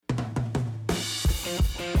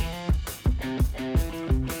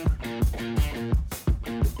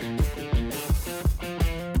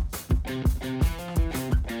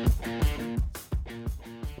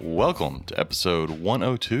Welcome to episode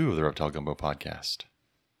 102 of the Reptile Gumbo podcast.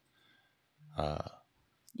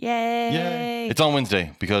 Yay! It's on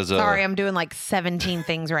Wednesday because... sorry, I'm doing like 17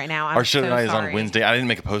 things right now. Our show tonight is on Wednesday. I didn't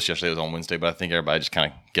make a post yesterday. It was on Wednesday, but I think everybody just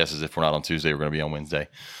kind of guesses if we're not on Tuesday, we're going to be on Wednesday.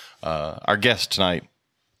 Our guest tonight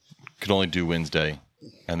could only do Wednesday,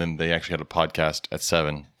 and then they actually had a podcast at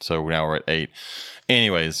 7, so now we're at 8.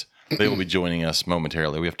 Anyways, they will be joining us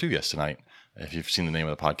momentarily. We have 2 guests tonight. If you've seen the name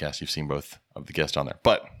of the podcast, you've seen both of the guests on there.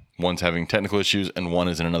 But one's having technical issues and one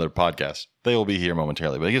is in another podcast. They will be here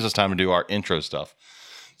momentarily. But it gives us time to do our intro stuff.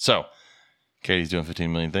 So, Katie's doing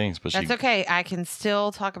 15 million things. But that's okay. I can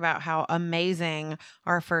still talk about how amazing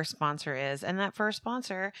our first sponsor is. And that first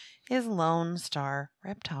sponsor is Lone Star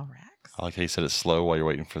Reptile Racks. I like how you said it slow while you're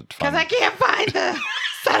waiting for it to find it. Because I can't find the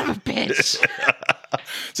son of a bitch.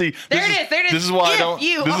 See, there it is. This is why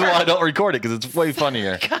I don't record it, because it's way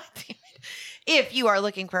funnier. God damn it. If you are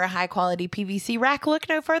looking for a high-quality PVC rack, look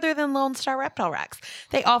no further than Lone Star Reptile Racks.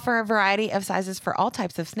 They offer a variety of sizes for all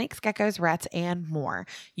types of snakes, geckos, rats, and more.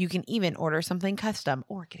 You can even order something custom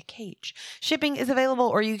or get a cage. Shipping is available,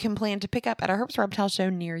 or you can plan to pick up at a Herbst Reptile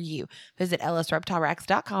show near you. Visit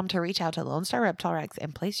lsreptileracks.com to reach out to Lone Star Reptile Racks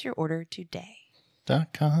and place your order today.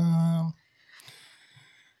 .com.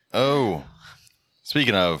 Oh,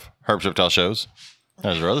 speaking of Herbst Reptile shows,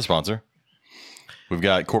 there's our other sponsor. We've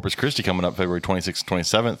got Corpus Christi coming up February 26th and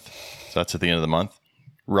 27th. So that's at the end of the month.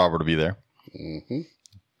 Robert will be there.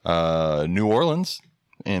 Mm-hmm. New Orleans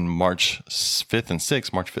in March 5th and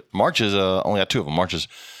 6th. March is only got 2 of them. March is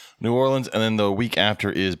New Orleans. And then the week after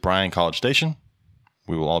is Bryan College Station.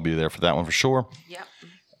 We will all be there for that one for sure. Yep.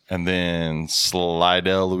 And then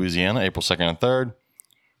Slidell, Louisiana, April 2nd and 3rd.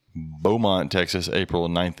 Beaumont, Texas, April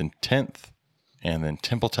 9th and 10th. And then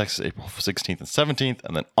Temple, Texas, April 16th and 17th.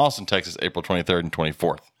 And then Austin, Texas, April 23rd and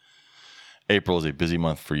 24th. April is a busy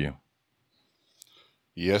month for you.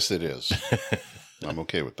 Yes, it is. I'm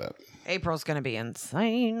okay with that. April's going to be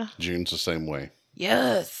insane. June's the same way.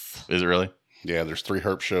 Yes. Is it really? Yeah, there's 3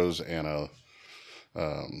 herp shows and I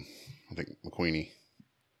think McVeigh.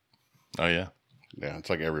 Oh, yeah. Yeah, it's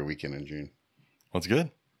like every weekend in June. That's good.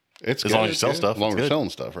 It's as long as you sell stuff. As long as you're selling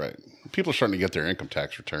stuff, right. People are starting to get their income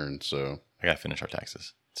tax returns, so... I got to finish our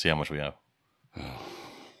taxes. See how much we have.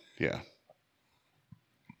 Yeah.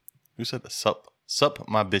 Who said the sup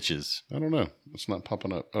my bitches? I don't know. It's not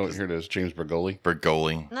popping up. Oh, here it is. James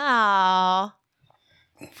Bergoli. No.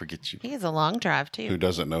 Forget you. He has a long drive, too. Who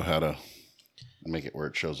doesn't know how to make it where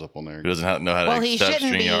it shows up on there. Who doesn't know how to Well, he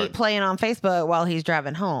shouldn't be StreamYard. Playing on Facebook while he's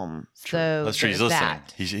driving home. So that's true. He's listening.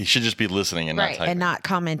 He should just be listening and not typing. And not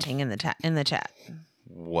commenting in the chat.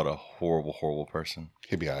 What a horrible, horrible person.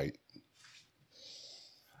 He'd be all right.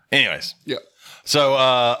 Anyways. Yeah. So,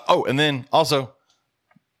 and then also,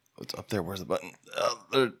 what's up there? Where's the button?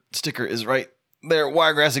 The sticker is right there.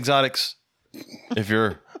 Wiregrass Exotics. If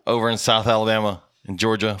you're over in South Alabama, in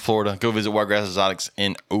Georgia, Florida, go visit Wiregrass Exotics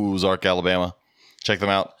in Ozark, Alabama. Check them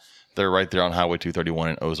out. They're right there on Highway 231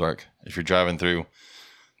 in Ozark. If you're driving through,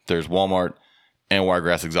 there's Walmart and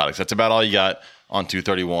Wiregrass Exotics. That's about all you got on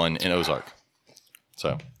 231 in Ozark.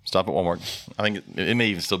 So, stop at Walmart. I think it may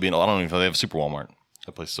even still be I don't even know if they have a super Walmart.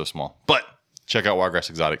 That place is so small. But check out Wiregrass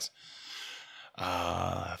Exotics.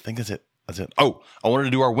 I think that's it. Oh, I wanted to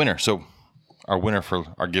do our winner. So our winner for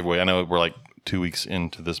our giveaway. I know we're like 2 weeks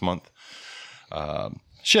into this month.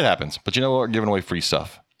 Shit happens. But you know what? We're giving away free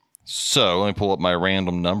stuff. So let me pull up my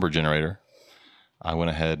random number generator. I went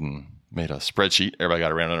ahead and made a spreadsheet. Everybody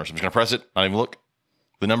got a random number. So I'm just going to press it. Not even look.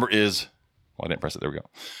 The number is... Well, I didn't press it. There we go.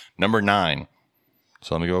 Number 9.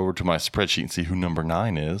 So let me go over to my spreadsheet and see who number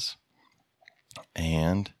 9 is.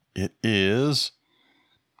 And it is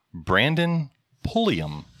Brandon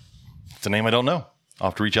Pulliam. It's a name I don't know. I'll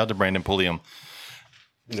have to reach out to Brandon Pulliam.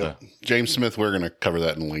 Yep. So. James Smith, we're going to cover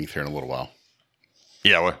that in length here in a little while.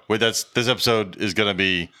 Yeah, this episode is going to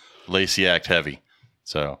be Lacey Act heavy.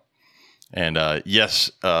 So, and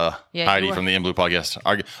yes, Heidi from the In Blue podcast.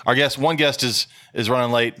 Our guest, one guest is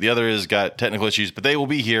running late. The other has got technical issues, but they will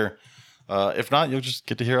be here. If not, you'll just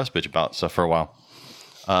get to hear us bitch about stuff for a while.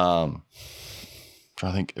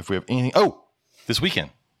 Trying to think if we have anything. Oh, this weekend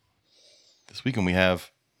we have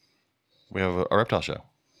a reptile show.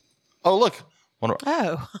 Oh, look.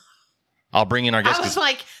 I'll bring in our guest. I was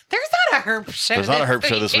like, there's not a herp show. There's not a herp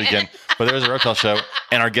show this weekend, but there's a reptile show.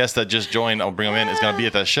 And our guest that just joined, I'll bring him in, is going to be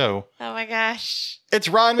at that show. Oh my gosh. It's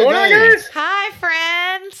Ryan McVeigh. Hi,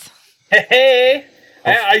 friends. Hey.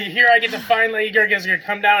 Are you here? I get to finally, you guys are going to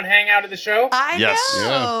come down and hang out at the show? I know.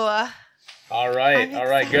 Yeah. All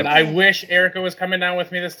right, good. I wish Erica was coming down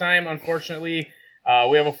with me this time. Unfortunately,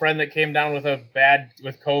 we have a friend that came down with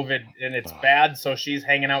COVID, and it's bad. So she's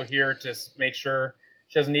hanging out here to make sure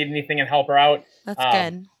she doesn't need anything and help her out. That's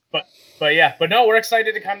good. But no, we're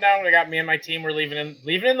excited to come down. We got me and my team. We're leaving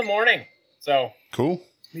in the morning. So cool.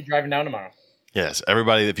 We'll be driving down tomorrow. Yes,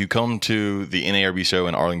 everybody, if you come to the NARB show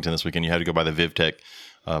in Arlington this weekend, you have to go by the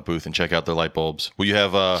VivTech booth and check out their light bulbs. Will you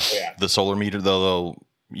have the solar meter, the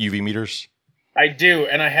UV meters? I do,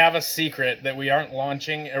 and I have a secret that we aren't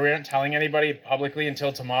launching, or we aren't telling anybody publicly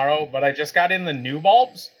until tomorrow, but I just got in the new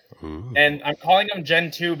bulbs, and I'm calling them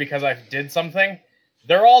Gen 2 because I did something.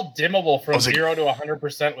 They're all dimmable from 0 to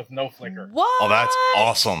 100% with no flicker. What? Oh, that's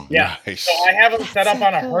awesome. Yeah. Nice. So I have them set up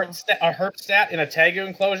on a cool. herp stat in a Tegu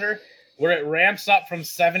enclosure where it ramps up from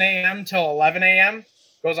 7 a.m. till 11 a.m.,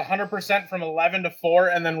 goes 100% from 11 to 4,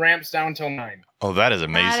 and then ramps down till 9. Oh, that is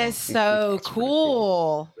amazing. That is so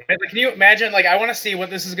cool. Can you imagine, I want to see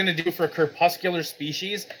what this is going to do for crepuscular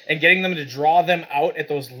species and getting them to draw them out at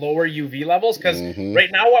those lower UV levels. Because right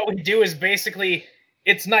now what we do is basically,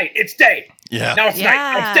 it's night, it's day. Yeah. Now it's night,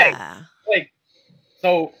 now it's day.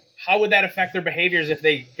 So how would that affect their behaviors if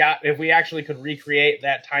we actually could recreate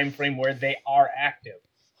that time frame where they are active?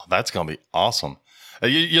 Oh, that's going to be awesome.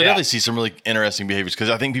 You'll definitely see some really interesting behaviors because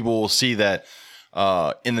I think people will see that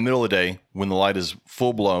in the middle of the day when the light is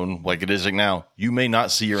full blown like it is right now, you may not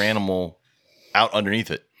see your animal out underneath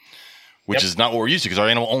it, which is not what we're used to because our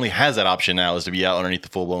animal only has that option now is to be out underneath the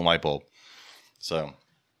full blown light bulb. So,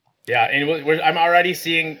 yeah, and I'm already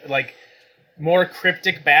seeing more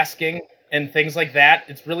cryptic basking and things like that.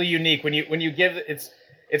 It's really unique when you give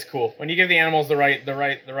it's cool when you give the animals the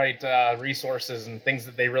right resources and things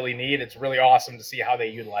that they really need. It's really awesome to see how they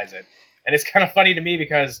utilize it, and it's kind of funny to me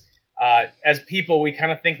because as people we kind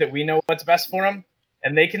of think that we know what's best for them,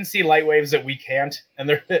 and they can see light waves that we can't, and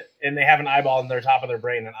they have an eyeball in their top of their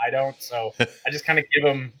brain, and I don't. So I just kind of give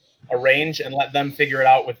them a range and let them figure it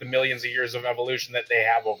out with the millions of years of evolution that they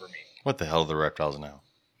have over me. What the hell are the reptiles now?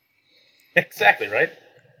 Exactly right.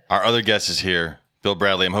 Our other guest is here, Bill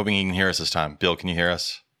Bradley. I'm hoping he can hear us this time. Bill, can you hear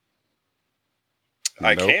us?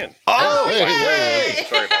 I can. Oh, hey.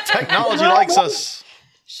 Sorry about that. Technology likes us.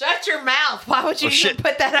 Shut your mouth. Why would you even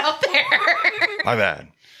put that out there? My bad.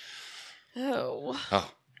 Oh.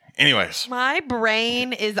 Anyways. My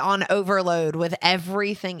brain is on overload with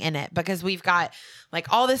everything in it because we've got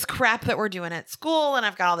all this crap that we're doing at school, and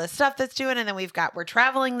I've got all this stuff that's doing, and then we're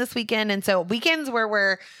traveling this weekend. And so weekends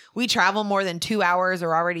where we travel more than 2 hours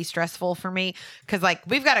are already stressful for me because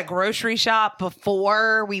we've got a grocery shop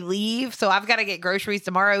before we leave. So I've got to get groceries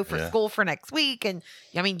tomorrow for school for next week. And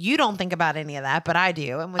I mean, you don't think about any of that, but I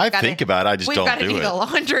do. And I think about it. I just don't do it. We've got to do the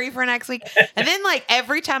laundry for next week. And then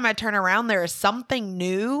every time I turn around, there is something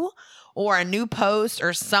new or a new post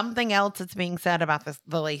or something else that's being said about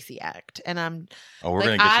the Lacey Act. And we're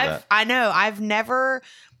going to get to that. I know. I've never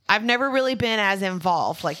really been as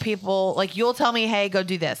involved. People, you'll tell me, hey, go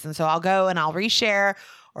do this. And so I'll go and I'll reshare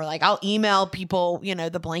or I'll email people,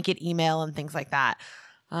 the blanket email and things like that.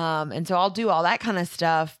 And so I'll do all that kind of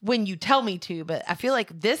stuff when you tell me to. But I feel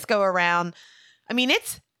like this go around, I mean,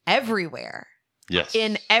 it's everywhere. Yes.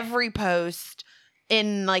 In every post.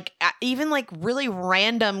 In even really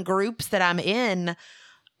random groups that I'm in.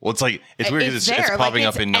 Well, it's weird because it's popping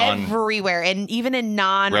up in everywhere, and even in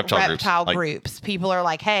non-reptile groups, people are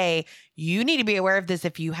like, "Hey, you need to be aware of this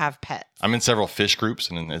if you have pets." I'm in several fish groups,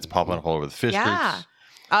 and it's popping up all over the fish groups.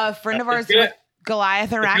 A friend of ours with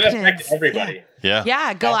Goliath arachnids. Everybody.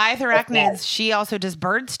 Yeah, Goliath arachnids. She also does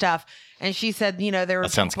bird stuff, and she said, there were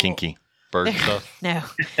that sounds kinky. Bird stuff? No.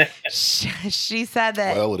 She said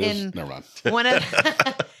that it is. Never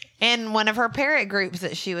mind. In one of her parrot groups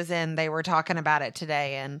that she was in, they were talking about it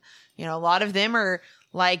today. And, a lot of them are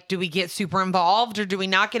like, do we get super involved or do we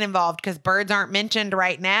not get involved? Because birds aren't mentioned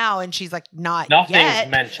right now. And she's like, nothing's yet.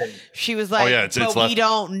 Mentioned. She was like, we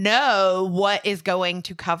don't know what is going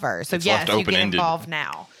to cover. So yes, you get involved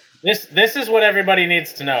now. This is what everybody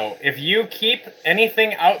needs to know. If you keep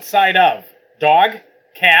anything outside of dog,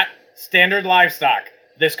 cat, standard livestock,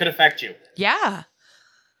 this could affect you. Yeah.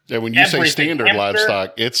 Yeah, when you say standard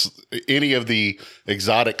livestock, it's any of the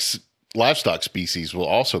exotic livestock species will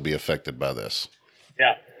also be affected by this.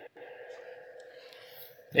 Yeah.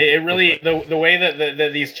 It really, the way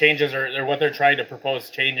that these changes are what they're trying to propose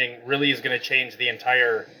changing really is going to change the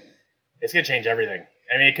entire, it's going to change everything.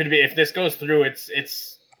 I mean, it could be, if this goes through, it's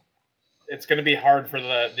it's going to be hard for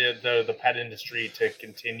the pet industry to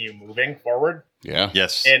continue moving forward. Yeah.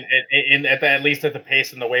 Yes. And at least at the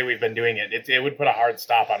pace and the way we've been doing it, it would put a hard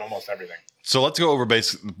stop on almost everything. So let's go over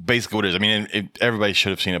basically what it is. I mean, everybody should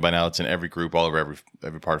have seen it by now. It's in every group, all over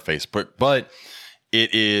every part of Facebook. But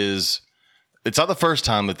it's not the first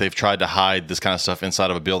time that they've tried to hide this kind of stuff inside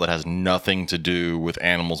of a bill that has nothing to do with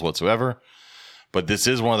animals whatsoever. But this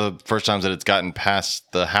is one of the first times that it's gotten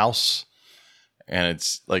past the House, and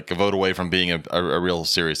it's like a vote away from being a real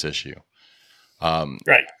serious issue.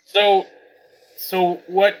 Right. So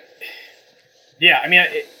what? Yeah. I mean,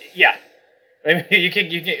 yeah. I mean, you can.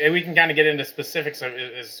 We can kind of get into specifics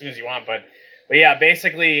as soon as you want, but yeah.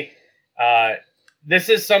 Basically, this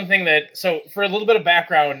is something that. So for a little bit of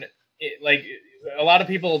background, like a lot of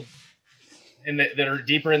people that are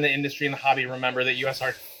deeper in the industry and the hobby remember that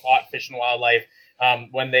USARK fought Fish and Wildlife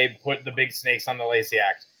when they put the big snakes on the Lacey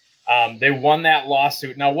Act. They won that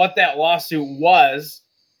lawsuit. Now, what that lawsuit was,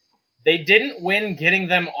 they didn't win getting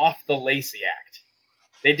them off the Lacey Act.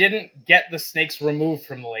 They didn't get the snakes removed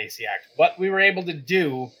from the Lacey Act. What we were able to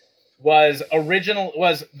do was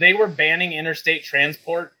they were banning interstate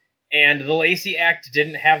transport, and the Lacey Act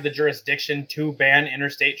didn't have the jurisdiction to ban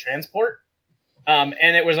interstate transport. And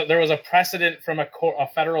there was a precedent from a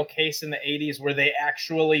federal case in the 80s where they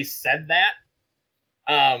actually said that.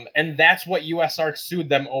 And that's what USARK sued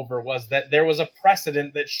them over, was that there was a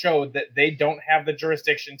precedent that showed that they don't have the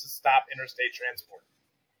jurisdiction to stop interstate transport.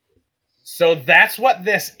 So that's what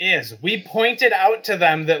this is. We pointed out to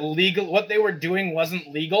them that what they were doing wasn't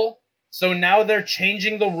legal. So now they're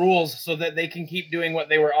changing the rules so that they can keep doing what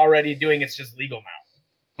they were already doing. It's just legal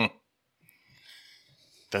now.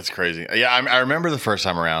 That's crazy. Yeah, I remember the first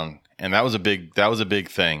time around, and that was a big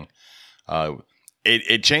thing.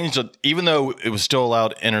 It changed, even though it was still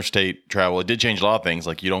allowed interstate travel. It did change a lot of things.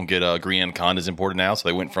 Like you don't get green anacondas imported now, so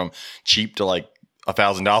they went from cheap to like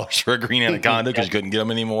 $1,000 for a green anaconda because you couldn't get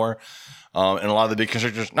them anymore. And a lot of the big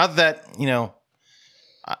constrictors, not that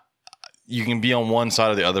you can be on one side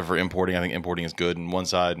or the other for importing. I think importing is good on one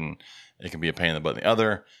side, and it can be a pain in the butt on the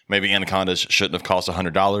other. Maybe anacondas shouldn't have cost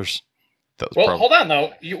 $100. Hold on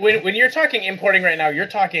though. When you're talking importing right now, you're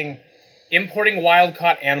talking importing wild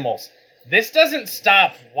caught animals. This doesn't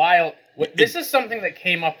stop wild. This is something that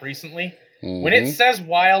came up recently. Mm-hmm. When it says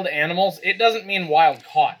wild animals, it doesn't mean wild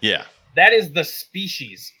caught. Yeah, that is the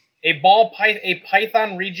species. A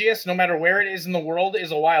python regius, no matter where it is in the world,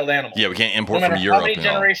 is a wild animal. Yeah, we can't import no from matter Europe. How many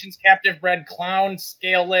generations, captive bred, clown,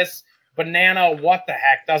 scaleless, banana, what the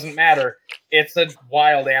heck, doesn't matter. It's a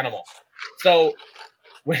wild animal. So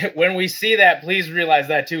when we see that, please realize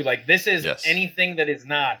that too. Like this is anything that is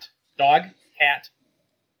not dog, cat,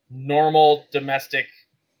 normal domestic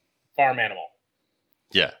farm animal.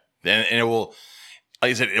 Yeah, and it will,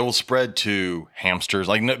 like I said, it will spread to hamsters.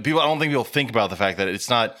 Like people, I don't think people think about the fact that it's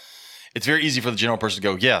not. It's very easy for the general person to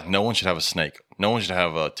go, yeah, no one should have a snake, no one should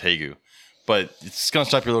have a tegu, but it's going to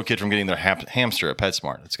stop your little kid from getting their hamster at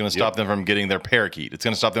PetSmart. It's going to stop them from getting their parakeet. It's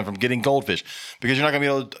going to stop them from getting goldfish because you're not going to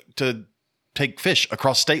be able to take fish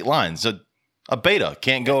across state lines. A beta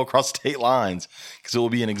can't go across state lines because it will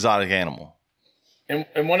be an exotic animal.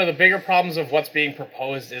 And one of the bigger problems of what's being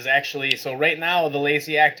proposed is actually, so right now the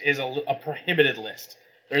Lacey Act is a prohibited list.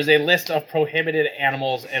 There's a list of prohibited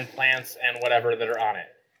animals and plants and whatever that are on it.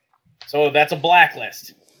 So that's a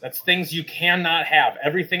blacklist. That's things you cannot have.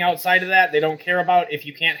 Everything outside of that, they don't care about. If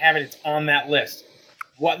you can't have it, it's on that list.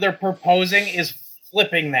 What they're proposing is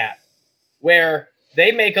flipping that, where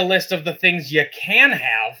they make a list of the things you can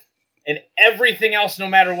have, and everything else, no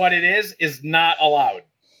matter what it is not allowed.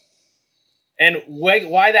 And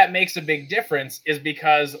why that makes a big difference is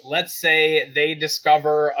because let's say they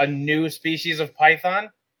discover a new species of python.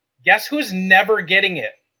 Guess who's never getting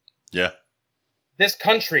it? Yeah. This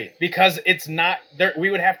country, because it's not there.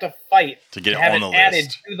 We would have to fight to get have on it the added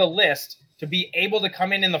list to the list to be able to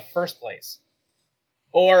come in the first place.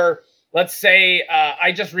 Or let's say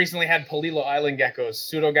I just recently had Palilo Island geckos,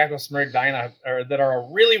 Pseudogecko smergdina, that are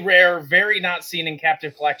a really rare, very not seen in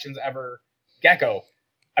captive collections ever gecko.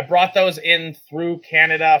 I brought those in through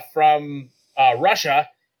Canada from Russia,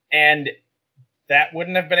 and that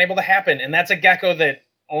wouldn't have been able to happen. And that's a gecko that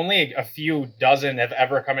only a few dozen have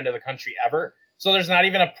ever come into the country ever. So there's not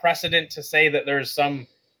even a precedent to say that there's some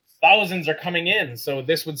thousands are coming in. So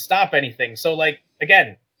this would stop anything. So like,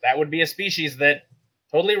 again, that would be a species that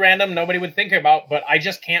totally random, nobody would think about, but I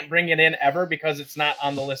just can't bring it in ever because it's not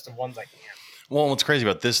on the list of ones I can. Well, what's crazy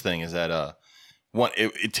about this thing is that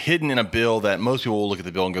it's hidden in a bill that most people will look at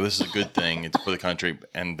the bill and go, this is a good thing. It's for the country.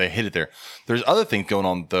 And they hid it there. There's other things going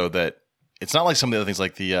on, though, that it's not like some of the other things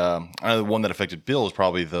like the one that affected Bill is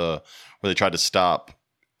probably where they tried to stop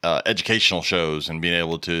educational shows and being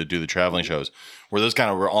able to do the traveling shows, where those kind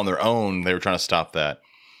of were on their own. They were trying to stop that,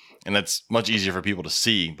 and that's much easier for people to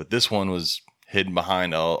see. But this one was hidden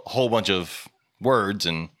behind a whole bunch of words,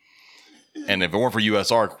 and if it weren't for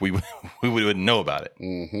USARK, we wouldn't know about it.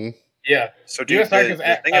 Mm-hmm. Yeah. So, dude,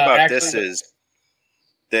 the thing about this is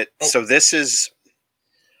that. Oh. So this is.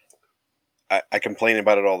 I complain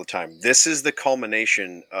about it all the time. This is the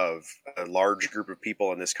culmination of a large group of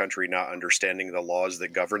people in this country not understanding the laws that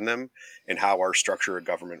govern them and how our structure of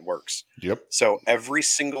government works. Yep. So every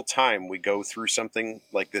single time we go through something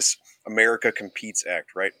like this America Competes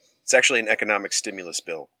Act, right? It's actually an economic stimulus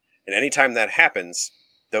bill. And anytime that happens,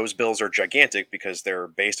 those bills are gigantic because they're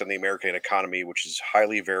based on the American economy, which is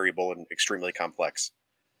highly variable and extremely complex.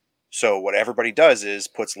 So what everybody does is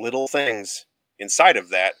puts little things inside of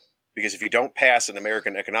that, because if you don't pass an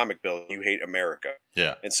American economic bill, you hate America.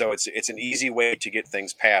 Yeah. And so it's an easy way to get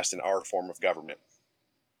things passed in our form of government.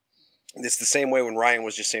 And it's the same way when Ryan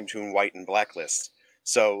was just saying between white and black lists.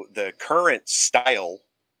 So the current style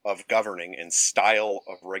of governing and style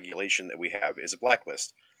of regulation that we have is a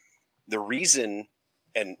blacklist. The reason,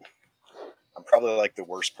 and I'm probably like the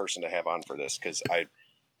worst person to have on for this, because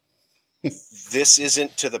this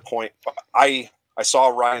isn't to the point. I saw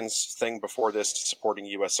Ryan's thing before this supporting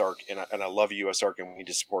USARK, and I love USARK, and we need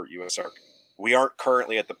to support USARK. We aren't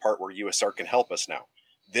currently at the part where USARK can help us now.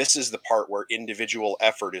 This is the part where individual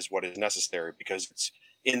effort is what is necessary, because it's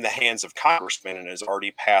in the hands of congressmen and has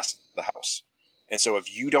already passed the House. And so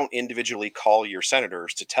if you don't individually call your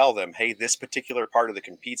senators to tell them, hey, this particular part of the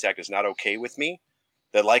Competes Act is not okay with me,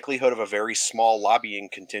 the likelihood of a very small lobbying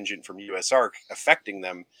contingent from USARK affecting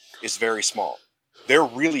them is very small. They're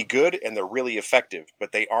really good and they're really effective,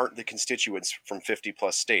 but they aren't the constituents from 50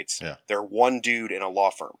 plus states. Yeah. They're one dude in a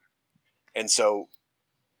law firm. And so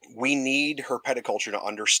we need herpeticulture to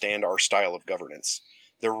understand our style of governance.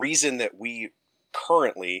 The reason that we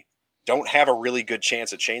currently don't have a really good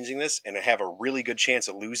chance of changing this and have a really good chance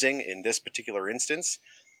of losing in this particular instance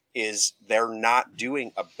is they're not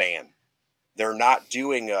doing a ban. They're not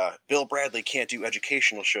doing Bill Bradley can't do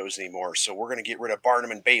educational shows anymore, so we're going to get rid of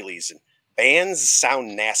Barnum and Bailey's. And bans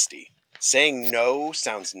sound nasty. Saying no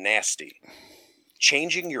sounds nasty.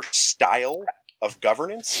 Changing your style of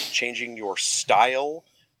governance, changing your style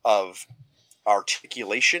of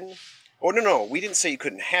articulation. Oh, no, we didn't say you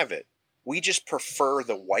couldn't have it. We just prefer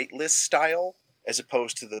the whitelist style as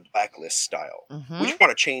opposed to the blacklist style. Mm-hmm. We just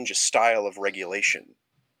want to change a style of regulation.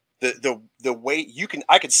 The way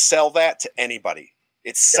I could sell that to anybody.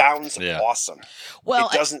 It sounds awesome. Well,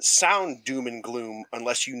 it doesn't sound doom and gloom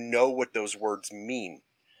unless you know what those words mean.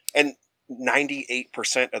 And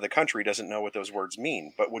 98% of the country doesn't know what those words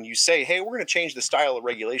mean. But when you say, hey, we're going to change the style of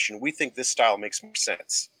regulation, we think this style makes more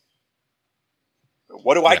sense.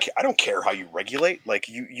 What do I don't care how you regulate. Like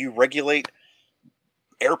you regulate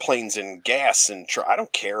airplanes and gas and I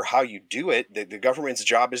don't care how you do it. The government's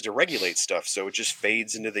job is to regulate stuff. So it just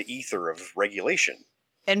fades into the ether of regulation.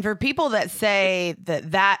 And for people that say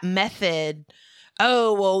that method,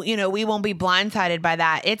 oh, well, we won't be blindsided by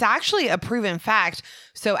that. It's actually a proven fact.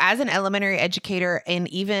 So as an elementary educator and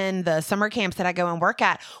even the summer camps that I go and work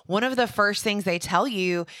at, one of the first things they tell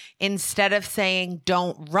you, instead of saying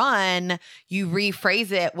don't run, you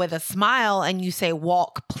rephrase it with a smile and you say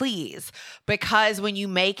walk, please. Because when you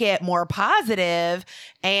make it more positive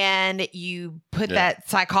and you put that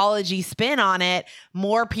psychology spin on it,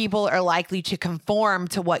 more people are likely to conform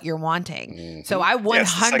to what you're wanting. Mm-hmm. So I 100%.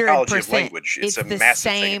 It's the psychology of language. It's a the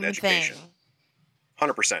massive same thing in education. thing.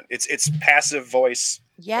 100%. It's passive voice,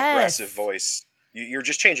 yes. aggressive voice. You're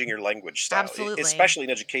just changing your language style. Absolutely. Especially in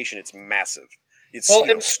education, it's massive. It's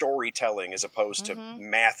storytelling as opposed to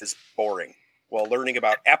math is boring. Well, learning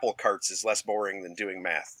about apple carts is less boring than doing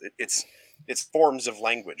math. It's forms of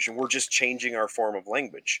language, and we're just changing our form of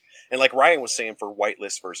language. And like Ryan was saying for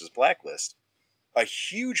whitelist versus blacklist, a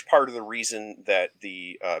huge part of the reason that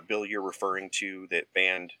the bill you're referring to that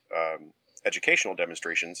banned educational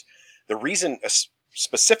demonstrations, the reason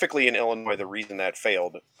specifically in Illinois, the reason that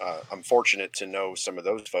failed, I'm fortunate to know some of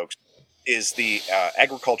those folks, is the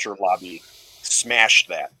agriculture lobby smashed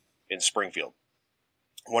that in Springfield.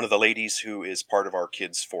 One of the ladies who is part of our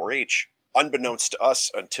kids' 4-H, unbeknownst to us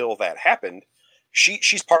until that happened,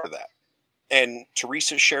 she's part of that. And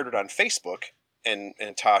Teresa shared it on Facebook, and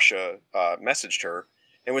Tasha messaged her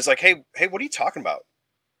and was like, hey, what are you talking about?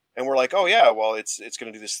 And we're like, oh yeah, well, it's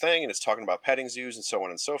going to do this thing, and it's talking about petting zoos and so on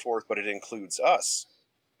and so forth, but it includes us.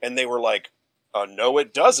 And they were like, no,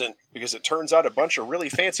 it doesn't, because it turns out a bunch of really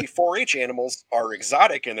fancy 4-H animals are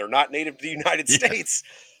exotic and they're not native to the United States.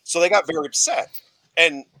 So they got very upset.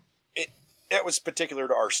 And it was particular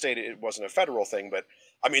to our state. It wasn't a federal thing, but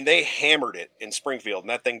I mean, they hammered it in Springfield, and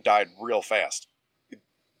that thing died real fast.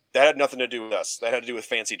 That had nothing to do with us. That had to do with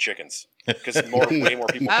fancy chickens, because way more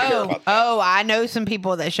people care about that. I know some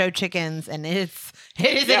people that show chickens, and it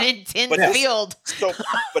is an intense field.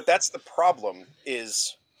 But that's the problem.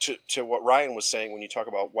 Is to what Ryan was saying when you talk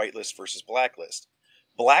about whitelist versus blacklist.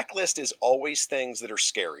 Blacklist is always things that are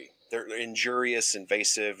scary. They're injurious,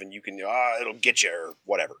 invasive, and you can it'll get you or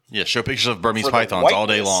whatever. Yeah, show pictures of Burmese pythons all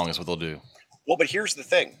day long is what they'll do. Well, but here's the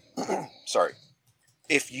thing. Sorry.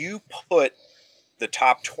 If you put the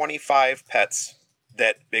top 25 pets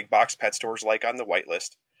that big box pet stores like on the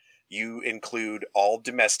whitelist, you include all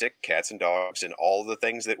domestic cats and dogs and all the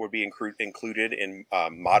things that would be included in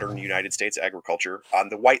modern United States agriculture on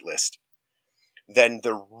the whitelist, then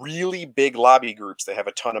the really big lobby groups that have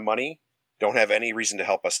a ton of money don't have any reason to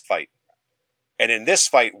help us fight. And in this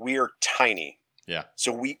fight, we are tiny. Yeah.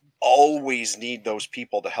 So we always need those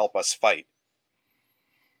people to help us fight.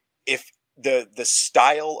 If the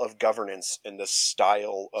style of governance and the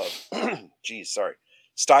style of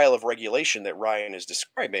style of regulation that Ryan is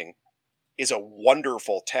describing is a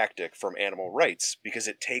wonderful tactic from animal rights, because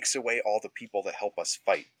it takes away all the people that help us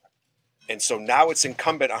fight. And so now it's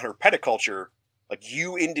incumbent on herpeticulture. Like,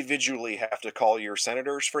 you individually have to call your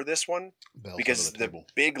senators for this one, because the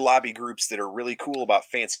big lobby groups that are really cool about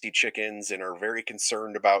fancy chickens and are very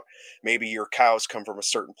concerned about maybe your cows come from a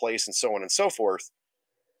certain place and so on and so forth.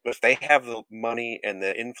 But if they have the money and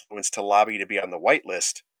the influence to lobby to be on the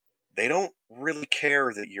whitelist, they don't really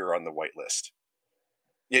care that you're on the whitelist.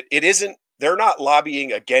 It isn't, they're not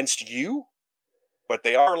lobbying against you, but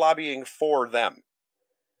they are lobbying for them.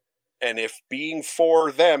 And if being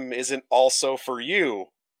for them isn't also for you,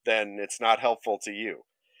 then it's not helpful to you.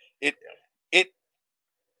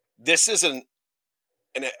 This isn't,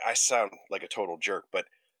 and I sound like a total jerk, but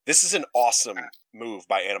this is an awesome move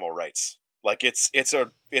by animal rights. Like, it's a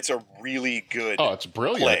really good it's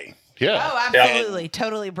brilliant play. Yeah. Oh, absolutely.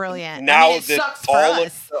 Totally brilliant. Now it that sucks for all us,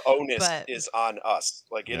 of the onus is on us.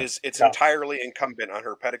 Like, it's entirely incumbent on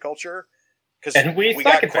herpeticulture. And we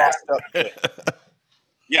got crossed up.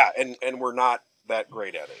 Yeah, and we're not that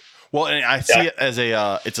great at it. Well, and I see it as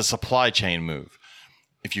it's a supply chain move.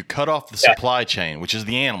 If you cut off the supply chain, which is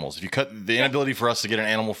the animals, if you cut the inability for us to get an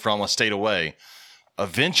animal from a state away,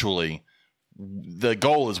 eventually the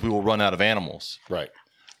goal is we will run out of animals. Right.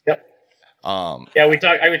 Yep. We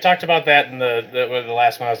talked about that in the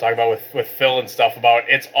last one I was talking about with Phil and stuff about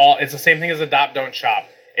it's the same thing as adopt, don't shop.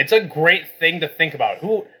 It's a great thing to think about.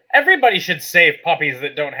 Everybody should save puppies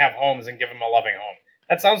that don't have homes and give them a loving home.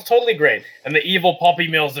 That sounds totally great. And the evil puppy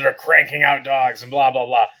mills that are cranking out dogs and blah, blah,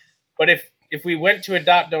 blah. But if we went to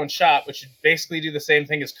adopt, don't shop, which would basically do the same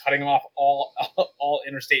thing as cutting off all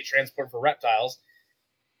interstate transport for reptiles,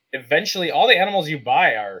 eventually all the animals you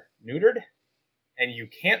buy are neutered and you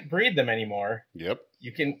can't breed them anymore. Yep.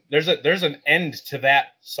 There's an end to that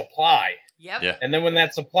supply. Yep. Yeah. And then when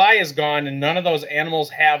that supply is gone and none of those animals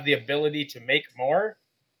have the ability to make more,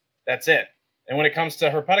 that's it. And when it comes to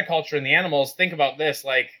herpeticulture and the animals, think about this.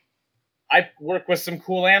 Like, I work with some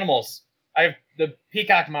cool animals. I have the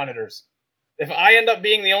peacock monitors. If I end up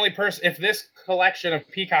being the only person, if this collection of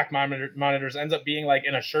peacock monitors ends up being like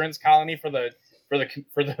an assurance colony for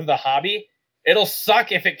the hobby, it'll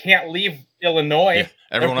suck if it can't leave Illinois. Yeah.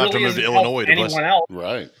 Everyone will have to move to Illinois to anyone else.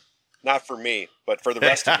 Right. Not for me, but for the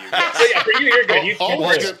rest of you. Yes. So yeah, for you, you're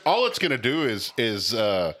good. All it's going to do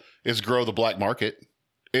is grow the black market.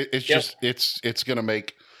 It's just it's going to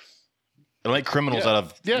make criminals out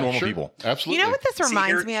of normal people. Absolutely. You know what this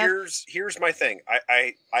reminds me of? Here's my thing.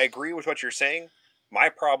 I agree with what you're saying. My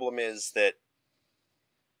problem is that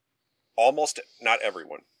almost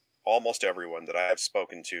everyone that I have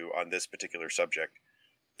spoken to on this particular subject,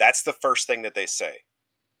 that's the first thing that they say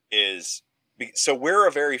is, so we're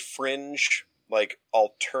a very fringe, like,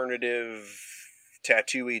 alternative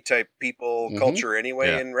tattoo-y type people culture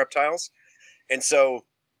anyway in reptiles. And so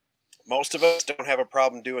most of us don't have a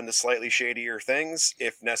problem doing the slightly shadier things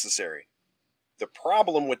if necessary. The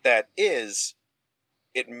problem with that is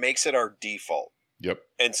it makes it our default. Yep.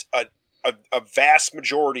 And a vast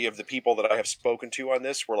majority of the people that I have spoken to on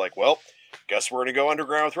this were like, well, guess we're going to go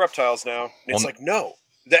underground with reptiles now. And it's like, no,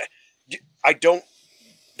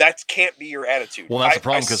 that can't be your attitude. Well, that's the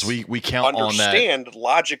problem, because we count on that. Understand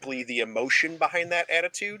logically the emotion behind that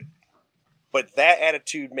attitude, but that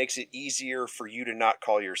attitude makes it easier for you to not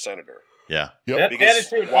call your senator. Yeah. Yep.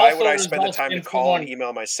 Because why would I spend the time to call and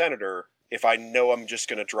email my senator if I know I'm just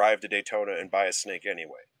going to drive to Daytona and buy a snake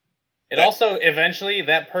anyway? Also, eventually,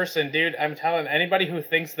 that person, dude, I'm telling anybody who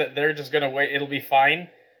thinks that they're just going to wait, it'll be fine.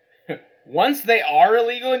 Once they are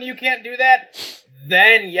illegal and you can't do that,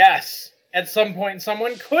 then yes, at some point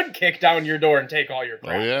someone could kick down your door and take all your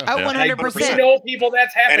crap. Oh yeah. Oh, Yeah. 100%. We know people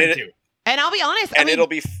that's happened And to. And I'll be honest. And it'll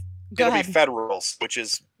be go ahead. federals, which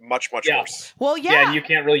is much Yeah. worse. Well, Yeah, and you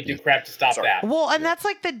can't really do crap to stop Sorry. that. Well, and that's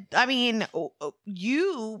like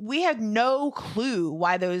we had no clue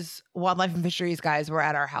why those wildlife and fisheries guys were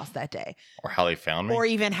at our house that day, Or how they found me. or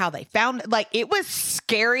even how they found, like, it was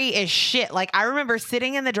scary as shit. Like, I remember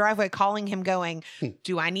sitting in the driveway calling him going,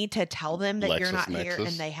 do I need to tell them that you're not here and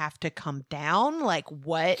they have to come down? Like,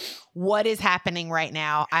 what is happening right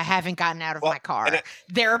now? I haven't gotten out of my car.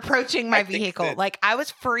 They're approaching my vehicle. Like, I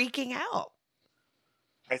was freaking out.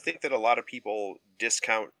 I think that a lot of people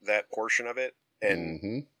discount that portion of it,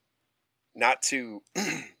 and not to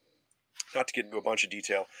get into a bunch of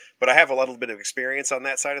detail, but I have a little bit of experience on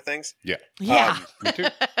that side of things. Yeah. Me too.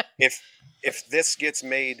 If this gets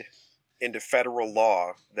made into federal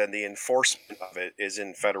law, then the enforcement of it is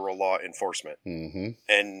in federal law enforcement,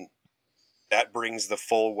 and that brings the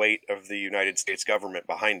full weight of the United States government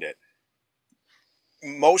behind it.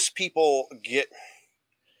 Most people get.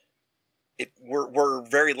 We're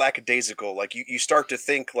very lackadaisical. Like you start to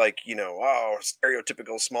think like,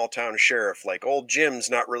 stereotypical small town sheriff, like old Jim's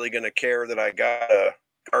not really going to care that I got a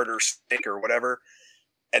garter snake or whatever.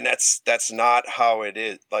 And that's not how it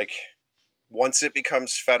is. Like once it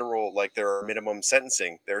becomes federal, like there are minimum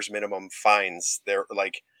sentencing, there's minimum fines there.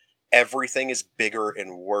 Like everything is bigger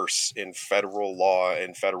and worse in federal law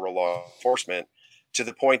and federal law enforcement, to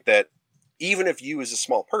the point that even if you as a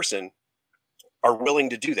small person are willing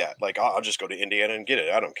to do that, like I'll just go to Indiana and get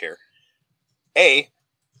it, I don't care.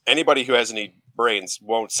 Anybody who has any brains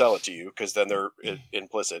won't sell it to you because then they're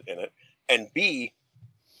implicit in it. And B,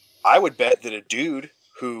 I would bet that a dude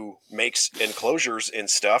who makes enclosures and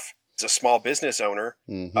stuff, is a small business owner,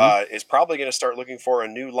 is probably going to start looking for a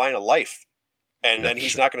new line of life. And then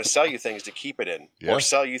he's not going to sell you things to keep it in, or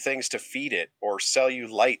sell you things to feed it, or sell you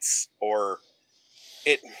lights, or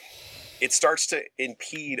it starts to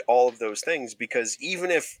impede all of those things, because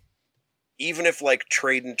even if like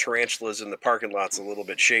trading tarantulas in the parking lot's a little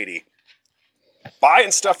bit shady,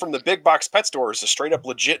 buying stuff from the big box pet store is a straight up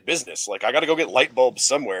legit business. Like I got to go get light bulbs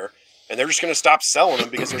somewhere, and they're just going to stop selling them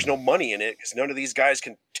because there's no money in it, because none of these guys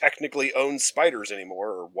can technically own spiders anymore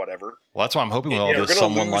or whatever. Well, that's why I'm hoping with all this,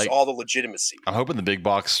 someone lose all the legitimacy. I'm hoping the big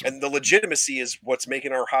box, and the legitimacy is what's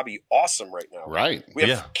making our hobby awesome right now. Right. We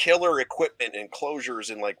have killer equipment and closures,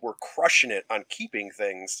 and like we're crushing it on keeping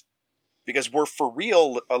things because we're for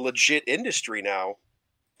real a legit industry now,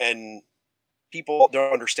 and people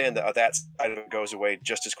don't understand that that side of it goes away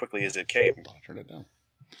just as quickly as it came. Turn it down.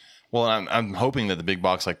 well, I'm hoping that the big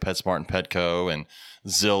box like PetSmart and Petco and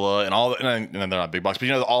Zilla and all, and they're not big box, but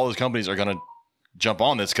all those companies are going to jump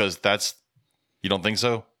on this because that's, you don't think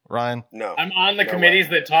so, Ryan? No. I'm on the committees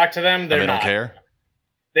that talk to them. They don't care?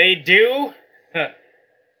 They do.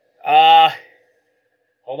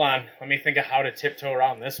 Hold on. Let me think of how to tiptoe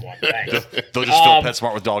around this one. Thanks. They'll just fill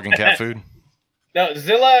PetSmart with dog and cat food? No,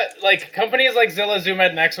 Zilla, like companies like Zilla, Zoomed,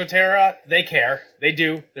 and Exoterra, they care. They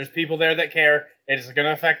do. There's people there that care. It is going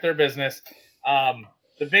to affect their business.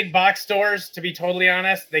 The big box stores, to be totally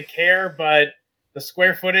honest, they care, but the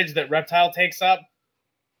square footage that Reptile takes up,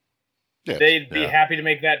 they'd be happy to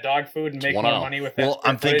make that dog food and make more money with that. Well,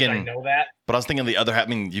 I'm footage. thinking, I know that. But I was thinking the other half. I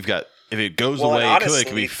mean, you've got, if it goes away, it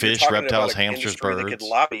could be fish, reptiles, hamsters, birds. Could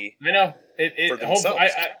lobby. I know.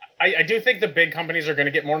 I do think the big companies are going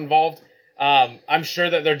to get more involved. I'm sure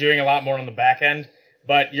that they're doing a lot more on the back end,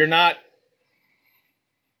 but you're not.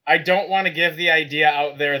 I don't want to give the idea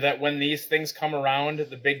out there that when these things come around,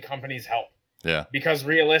 the big companies help. Yeah. Because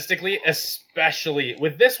realistically, especially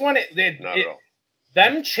with this one,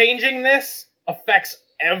 them changing this affects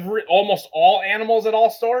almost all animals at all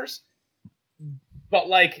stores. But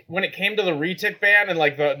like when it came to the retic ban and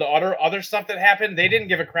like the other stuff that happened, they didn't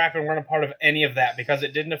give a crap and weren't a part of any of that because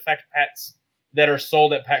it didn't affect pets that are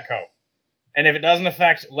sold at Petco. And if it doesn't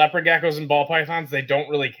affect leopard geckos and ball pythons, they don't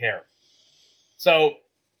really care. So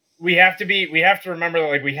we have to remember that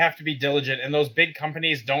like we have to be diligent, and those big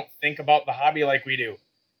companies don't think about the hobby like we do.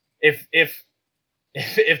 If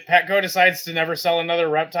Petco decides to never sell another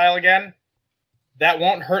reptile again, that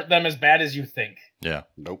won't hurt them as bad as you think. Yeah.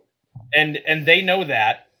 Nope. And they know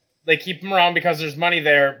that. They keep them around because there's money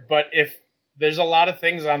there, but if there's a lot of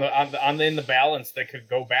things in the balance that could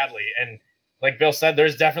go badly, and like Bill said,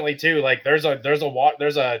 there's definitely too. Like there's a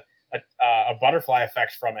butterfly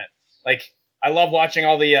effect from it. Like I love watching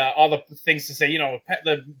all the things to say.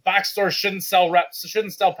 The box stores shouldn't sell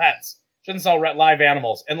pets, shouldn't sell live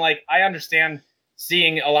animals. And like I understand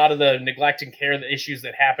seeing a lot of the neglect and care, the issues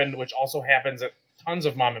that happened, which also happens at tons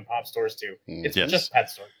of mom and pop stores too. It's just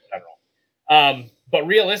pet stores in general. But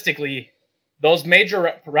realistically, those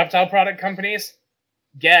major reptile product companies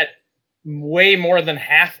get way more than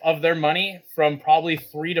half of their money from probably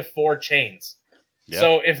 3 to 4 chains. Yeah.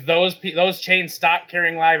 So if those chains stop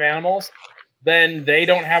carrying live animals, then they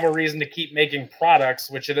don't have a reason to keep making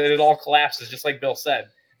products, which it all collapses, just like Bill said.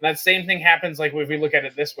 And that same thing happens, like if we look at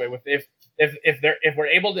it this way, with if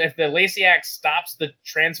the Lacey Act stops the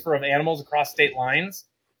transfer of animals across state lines,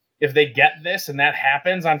 if they get this and that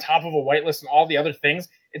happens on top of a whitelist and all the other things,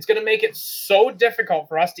 it's going to make it so difficult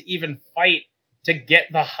for us to even fight to get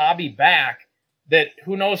the hobby back that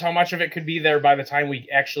who knows how much of it could be there by the time we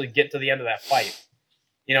actually get to the end of that fight.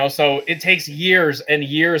 You know, so it takes years, and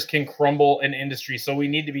years can crumble an industry. So we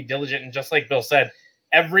need to be diligent. And just like Bill said,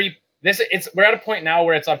 we're at a point now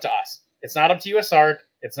where it's up to us. It's not up to USARK.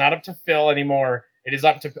 It's not up to Phil anymore. It is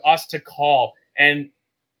up to us to call. And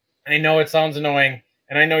I know it sounds annoying,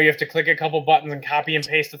 and I know you have to click a couple buttons and copy and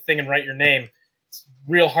paste the thing and write your name. It's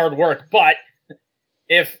real hard work. But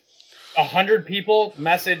if 100 people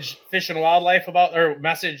message Fish and Wildlife or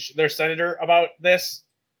message their senator about this,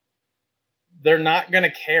 they're not going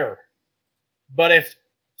to care. But if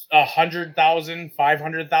 100,000,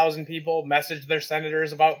 500,000 people message their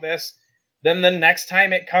senators about this, then the next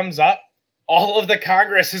time it comes up, all of the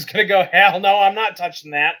Congress is going to go, hell no, I'm not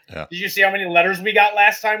touching that. Yeah. Did you see how many letters we got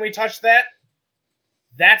last time we touched that?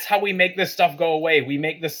 That's how we make this stuff go away. We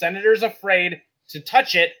make the senators afraid to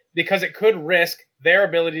touch it because it could risk their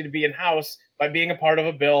ability to be in House by being a part of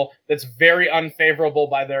a bill that's very unfavorable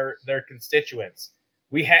by their constituents.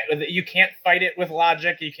 You can't fight it with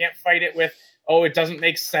logic. You can't fight it with, it doesn't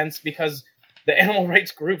make sense, because the animal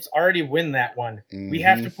rights groups already win that one. Mm-hmm. We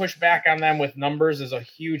have to push back on them with numbers is a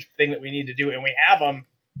huge thing that we need to do. And we have them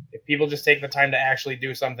if people just take the time to actually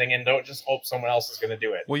do something and don't just hope someone else is going to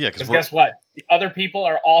do it. Well, yeah, because guess what? The other people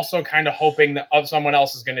are also kind of hoping that someone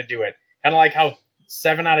else is going to do it. Kind of like how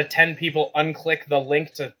 7 out of 10 people unclick the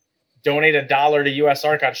link to donate $1 to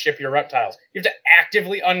USARK on Ship Your Reptiles. You have to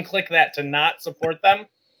actively unclick that to not support them.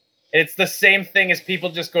 And it's the same thing as people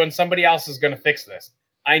just going, somebody else is going to fix this.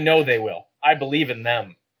 I know they will. I believe in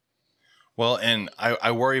them. Well, and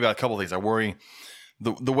I worry about a couple of things. I worry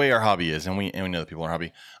the way our hobby is, and we know the people in our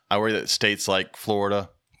hobby. I worry that states like Florida,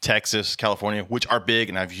 Texas, California, which are big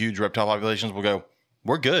and have huge reptile populations, will go,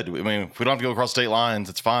 we're good. I mean, if we don't have to go across state lines,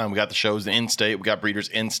 it's fine. We got the shows in state. We got breeders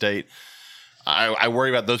in state. I worry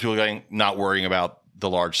about those people not worrying about the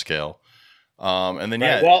large scale. And then,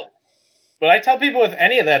 right. Well, what I tell people with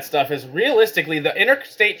any of that stuff is realistically, the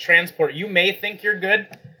interstate transport, you may think you're good,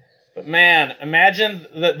 but man, imagine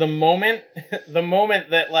the moment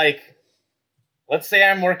that, like, let's say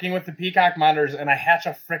I'm working with the peacock monitors and I hatch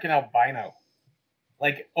a freaking albino,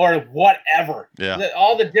 like, or whatever. Yeah.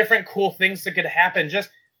 All the different cool things that could happen. Just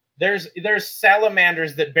there's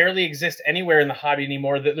salamanders that barely exist anywhere in the hobby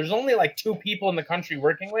anymore, that there's only like 2 people in the country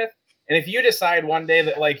working with. And if you decide one day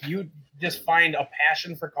that, like, you just find a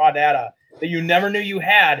passion for caudata that you never knew you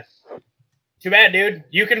had, too bad, dude.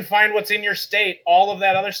 You can find what's in your state. All of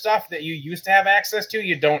that other stuff that you used to have access to,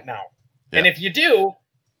 you don't now. Yeah. And if you do,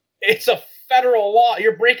 it's a federal law.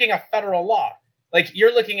 You're breaking a federal law. Like,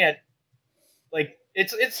 you're looking at, like,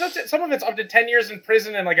 some of it's up to 10 years in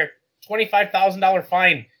prison and like a $25,000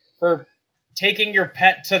 fine for taking your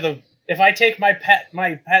pet to the. If I take my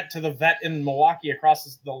pet to the vet in Milwaukee across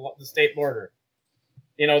the state border,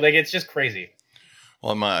 like, it's just crazy.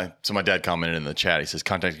 Well, my dad commented in the chat. He says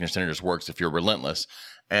contacting your senators works if you're relentless,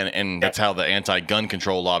 and that's how the anti-gun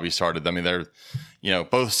control lobby started. I mean, they're,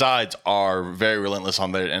 both sides are very relentless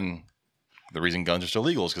on that, and the reason guns are still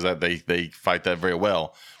legal is because they fight that very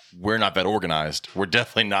well. We're not that organized. We're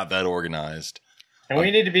definitely not that organized. And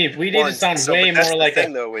we need to sound way more like a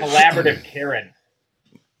collaborative Karen.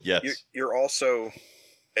 Yes. You're also,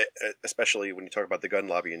 especially when you talk about the gun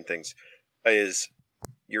lobby and things, is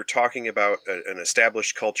you're talking about an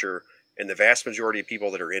established culture, and the vast majority of people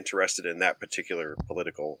that are interested in that particular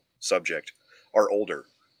political subject are older.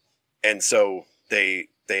 And so they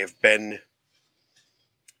have been,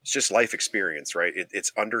 it's just life experience, right?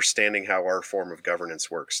 It's understanding how our form of governance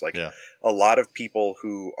works. Like, a lot of people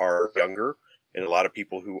who are younger and a lot of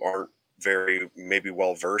people who aren't very maybe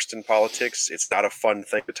well versed in politics, it's not a fun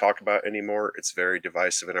thing to talk about anymore. It's very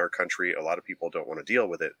divisive in our country. A lot of people don't want to deal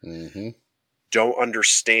with it. Mm-hmm. Don't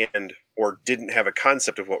understand or didn't have a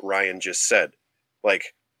concept of what Ryan just said.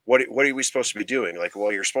 Like, what are we supposed to be doing? Like,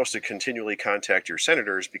 well, you're supposed to continually contact your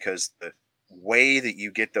senators, because the way that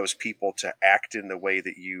you get those people to act in the way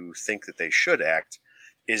that you think that they should act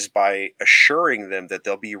is by assuring them that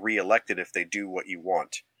they'll be reelected if they do what you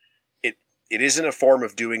want. It isn't a form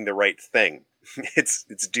of doing the right thing.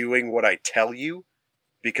 It's doing what I tell you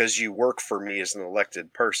because you work for me as an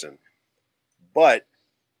elected person. but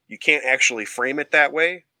you can't actually frame it that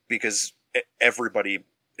way because everybody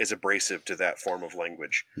is abrasive to that form of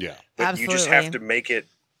language. Yeah. But Absolutely. you just have to make it,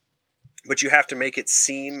 but you have to make it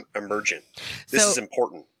seem emergent. This is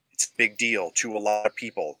important. It's a big deal to a lot of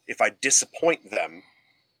people. If I disappoint them,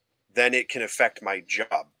 then it can affect my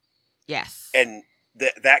job. Yes. And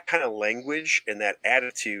that kind of language and that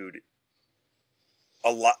attitude,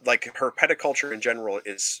 a lot, like herpetoculture in general,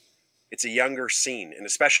 it's a younger scene, and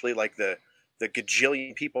especially like the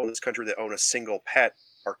gajillion people in this country that own a single pet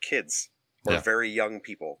are kids or very young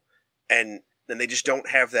people, and then they just don't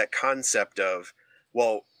have that concept of,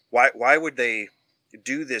 well, why would they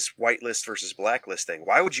do this whitelist versus blacklist thing?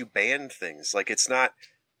 Why would you ban things? Like, it's not.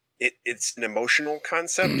 It's an emotional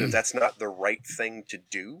concept of that's not the right thing to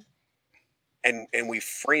do. And we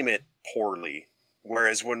frame it poorly.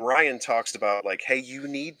 Whereas when Ryan talks about like, hey, you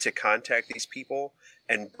need to contact these people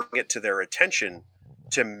and bring it to their attention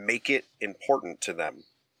to make it important to them.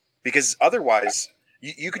 Because otherwise,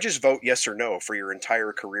 you could just vote yes or no for your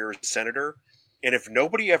entire career as a senator. And if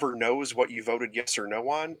nobody ever knows what you voted yes or no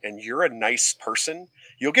on, and you're a nice person,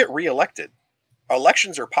 you'll get reelected.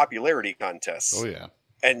 Elections are popularity contests. Oh, yeah.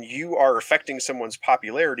 And you are affecting someone's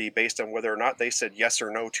popularity based on whether or not they said yes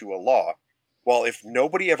or no to a law. Well, if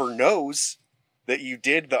nobody ever knows that you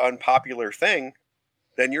did the unpopular thing,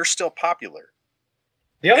 then you're still popular.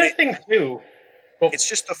 The other thing, too... It's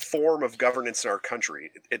just the form of governance in our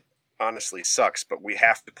country. It honestly sucks, but we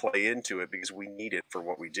have to play into it because we need it for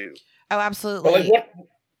what we do. Oh, absolutely. Well, like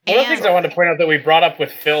one of the things I wanted to point out that we brought up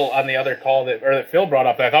with Phil on the other call, that Phil brought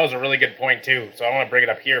up that I thought was a really good point, too, so I want to bring it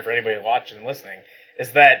up here for anybody watching and listening,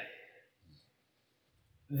 is that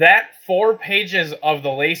 4 pages of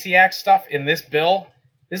the Lacey Act stuff in this bill,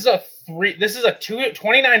 this is a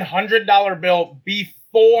 $2,900 bill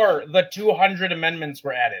before the 200 amendments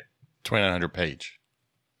were added. 2,900 page.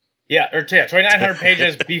 Yeah, 2,900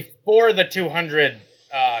 pages before the 200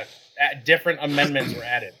 different amendments were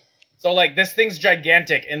added. So, like, this thing's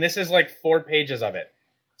gigantic, and this is like 4 pages of it.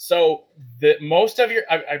 So, most of your,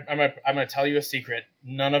 I'm gonna tell you a secret.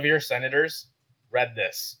 None of your senators read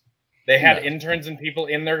this. They had interns and people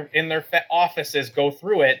in their offices go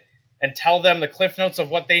through it and tell them the cliff notes of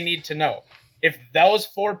what they need to know. If those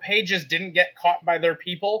 4 pages didn't get caught by their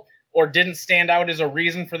people or didn't stand out as a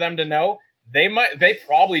reason for them to know, they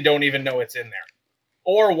probably don't even know it's in there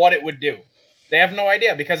or what it would do. They have no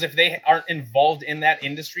idea, because if they aren't involved in that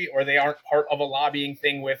industry or they aren't part of a lobbying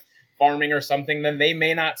thing with farming or something, then they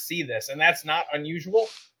may not see this. And that's not unusual.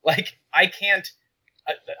 Like, I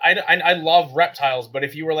love reptiles, but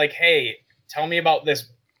if you were like, hey, tell me about this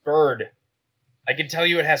bird, I can tell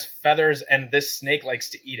you it has feathers and this snake likes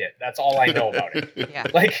to eat it. That's all I know about it. Yeah.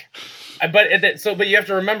 Like, but you have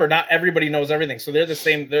to remember, not everybody knows everything. So they're the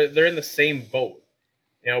same. They're in the same boat,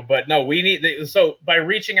 you know. But no, so by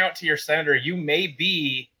reaching out to your senator, you may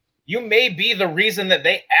be the reason that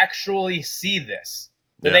they actually see this,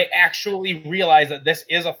 that they actually realize that this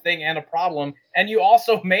is a thing and a problem, and you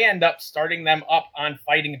also may end up starting them up on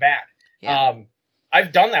fighting back. Yeah.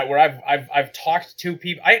 I've done that where I've talked to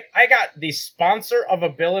people. I got the sponsor of a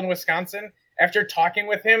bill in Wisconsin. After talking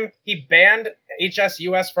with him, he banned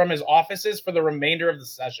HSUS from his offices for the remainder of the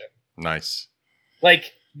session. Nice.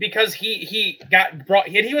 Like, because he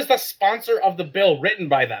was the sponsor of the bill written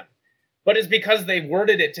by them. But it's because they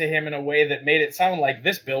worded it to him in a way that made it sound like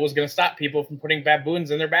this bill was going to stop people from putting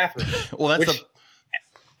baboons in their bathroom. Well, that's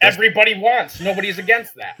everybody wants. Nobody's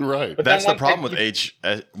against that. Right. But that's the problem with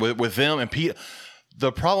them and PETA.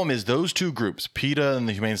 The problem is those two groups, PETA and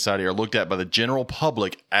the Humane Society, are looked at by the general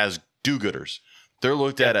public as do-gooders. They're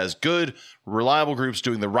looked at as good, reliable groups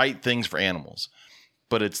doing the right things for animals.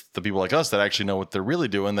 But it's the people like us that actually know what they're really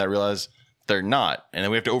doing that realize they're not. And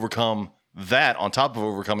then we have to overcome that on top of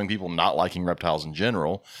overcoming people not liking reptiles in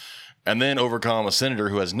general. And then overcome a senator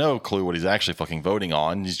who has no clue what he's actually fucking voting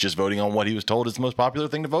on. He's just voting on what he was told is the most popular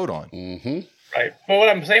thing to vote on. Mm-hmm. Right. But what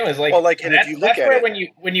I'm saying is, like, and if you look at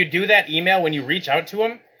it, when you do that email, when you reach out to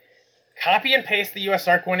them, copy and paste the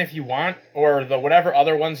USARC one if you want, or the whatever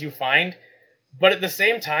other ones you find. But at the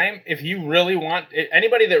same time, if you really want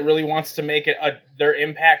anybody that really wants to make it their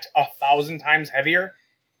impact 1,000 times heavier,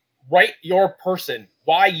 write your person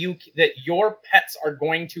that your pets are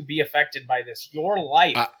going to be affected by this. Your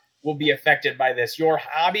life will be affected by this. Your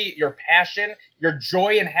hobby, your passion, your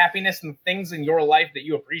joy and happiness and things in your life that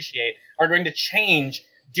you appreciate are going to change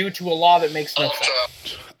due to a law that makes no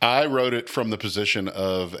sense. I wrote it from the position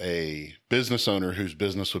of a business owner whose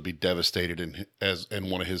business would be devastated in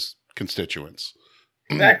one of his constituents.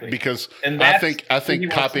 Exactly. Because I think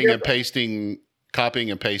copying and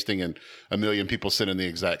pasting and a million people sending the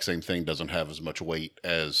exact same thing doesn't have as much weight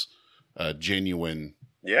as a genuine,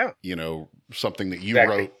 something that you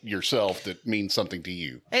wrote yourself that means something to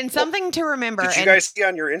you. And something to remember. Did you guys see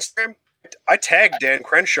on your Instagram? I tagged Dan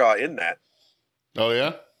Crenshaw in that. Oh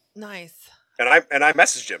yeah? Nice. And I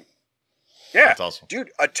messaged him. Yeah. That's awesome.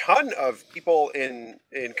 Dude, a ton of people in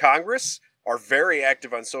Congress are very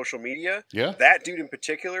active on social media. Yeah. That dude in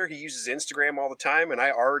particular, he uses Instagram all the time, and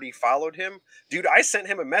I already followed him. Dude, I sent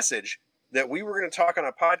him a message that we were going to talk on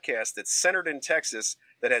a podcast that's centered in Texas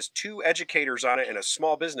that has 2 educators on it and a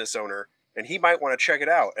small business owner, and he might want to check it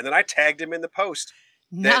out. And then I tagged him in the post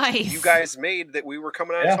that you guys made that we were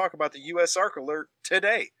coming out to talk about the U.S. Ark Alert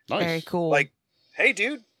today. Nice. Very cool. Like, hey,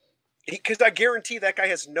 dude, because I guarantee that guy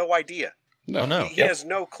has no idea. No. He has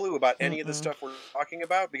no clue about any of the stuff we're talking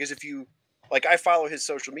about, because if you, like, I follow his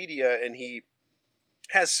social media and he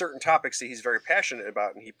has certain topics that he's very passionate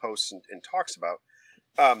about and he posts and talks about.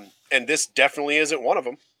 And this definitely isn't one of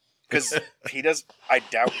them, because I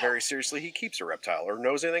doubt very seriously he keeps a reptile or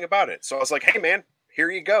knows anything about it. So I was like, hey man,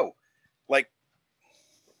 here you go. Like,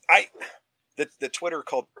 the Twitter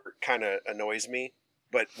culture kind of annoys me,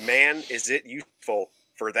 but man, is it useful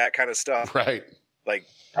for that kind of stuff. Right. Like,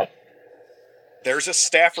 there's a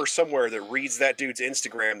staffer somewhere that reads that dude's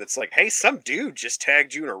Instagram that's like, hey, some dude just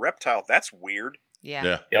tagged you in a reptile. That's weird.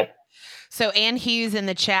 Yeah. Yep. So Ann Hughes in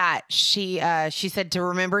the chat, she said to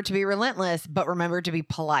remember to be relentless, but remember to be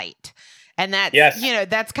polite. And that's,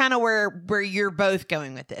 that's kind of where you're both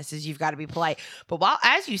going with this, is you've got to be polite. But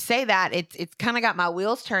as you say that, it's kind of got my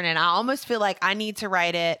wheels turning. I almost feel like I need to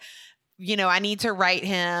write it. I need to write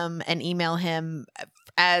him and email him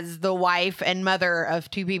as the wife and mother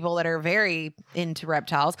of 2 people that are very into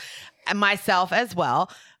reptiles, and myself as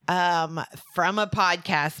well. From a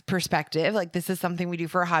podcast perspective, like, this is something we do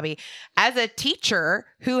for a hobby. As a teacher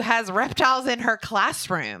who has reptiles in her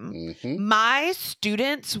classroom, my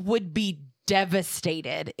students would be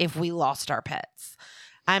devastated if we lost our pets.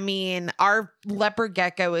 I mean, our leopard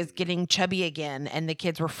gecko is getting chubby again, and the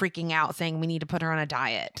kids were freaking out saying we need to put her on a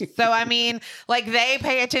diet. So, I mean, like, they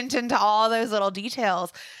pay attention to all those little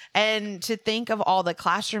details, and to think of all the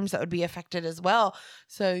classrooms that would be affected as well.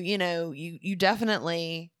 So, you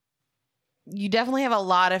definitely have a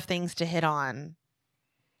lot of things to hit on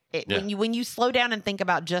when you slow down and think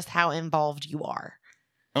about just how involved you are.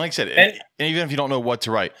 And like I said, and even if you don't know what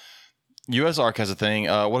to write, U.S. Ark has a thing.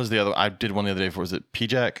 What is the other? I did one the other day. Was it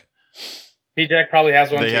PJAC? PJAC probably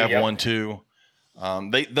has one. They have one too.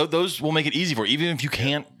 Those will make it easy for you. Even if you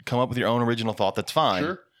can't come up with your own original thought, that's fine.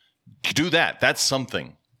 Sure. Do that. That's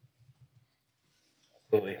something.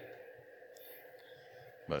 Absolutely.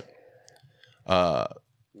 But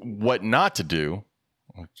what not to do?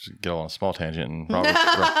 Let's get on a small tangent, and Robert,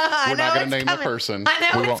 we're not going to name the person.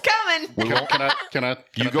 I know it's coming. Can I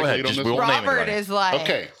you go ahead. Just we won't name Robert is like,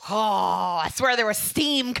 okay. Oh, I swear there was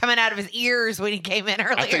steam coming out of his ears when he came in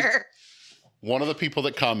earlier. One of the people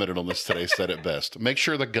that commented on this today said it best. Make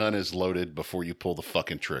sure the gun is loaded before you pull the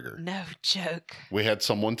fucking trigger. No joke. We had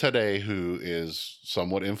someone today who is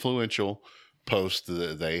somewhat influential post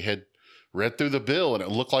that they had read through the bill, and it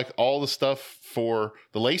looked like all the stuff for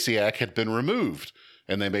the Lacey Act had been removed.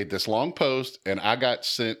 And they made this long post, and I got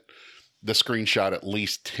sent the screenshot at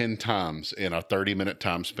least 10 times in a 30-minute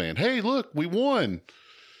time span. Hey, look, we won.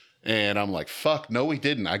 And I'm like, fuck, no, we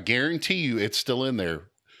didn't. I guarantee you it's still in there.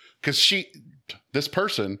 Because this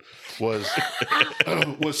person was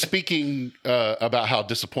speaking about how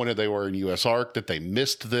disappointed they were in U.S. Ark, that they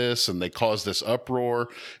missed this and they caused this uproar.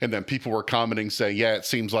 And then people were commenting saying, yeah, it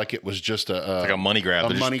seems like it was just like a money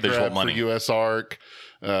grab. A money grab for U.S. Ark.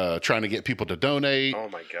 Trying to get people to donate. Oh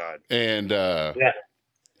my God. And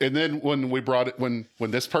and then when we brought it, when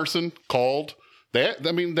this person called, they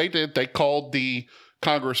called the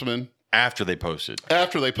congressman after they posted.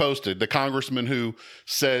 The congressman who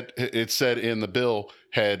said in the bill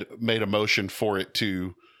had made a motion for it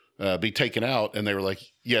to be taken out, and they were like,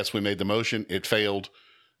 yes, we made the motion, it failed,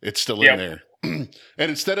 it's still in there. And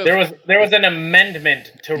instead of there was an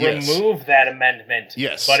amendment to remove that amendment,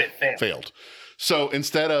 but it failed. So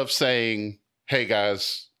instead of saying, hey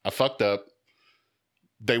guys, I fucked up,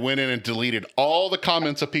 they went in and deleted all the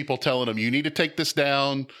comments of people telling them, you need to take this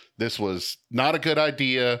down, this was not a good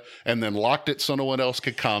idea, and then locked it so no one else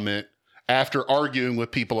could comment, after arguing with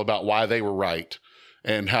people about why they were right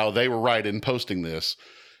and how they were right in posting this.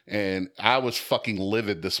 And I was fucking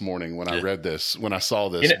livid this morning when I read this, when I saw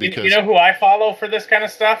this. Because you know who I follow for this kind of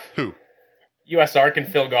stuff? Who? U.S. Ark and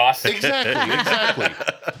Phil Goss. Exactly.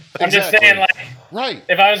 I'm just saying, like, right.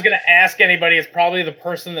 If I was going to ask anybody, it's probably the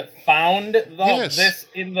person that found this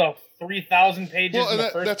in the 3,000 pages in the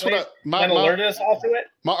first place. And alerted us all to it.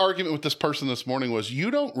 My argument with this person this morning was,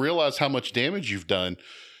 you don't realize how much damage you've done,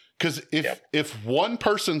 Because if one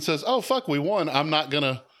person says, "Oh fuck, we won," I'm not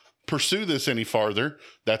gonna pursue this any farther.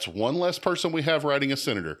 That's one less person we have writing a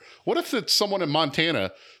senator. What if it's someone in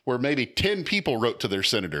Montana where maybe 10 people wrote to their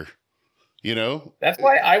senator? You know, that's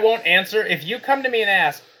why I won't answer. If you come to me and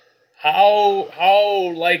ask,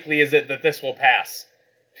 how likely is it that this will pass?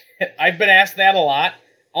 I've been asked that a lot.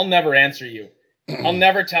 I'll never answer you. I'll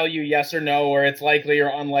never tell you yes or no, or it's likely or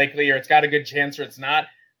unlikely, or it's got a good chance or it's not.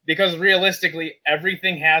 Because realistically,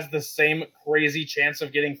 everything has the same crazy chance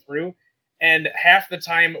of getting through. And half the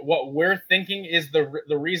time, what we're thinking is the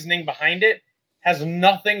reasoning behind it has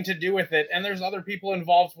nothing to do with it. And there's other people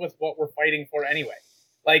involved with what we're fighting for anyway.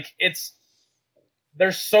 Like,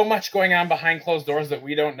 there's so much going on behind closed doors that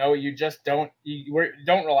we don't know. You just don't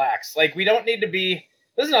relax. Like, we don't need to be.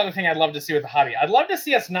 This is another thing I'd love to see with the hobby. I'd love to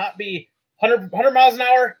see us not be 100 miles an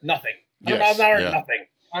hour, nothing. 100 miles an hour, nothing.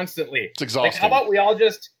 Constantly. It's exhausting. Like, how about we all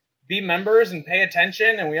just be members and pay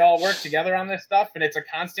attention, and we all work together on this stuff, and it's a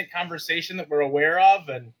constant conversation that we're aware of,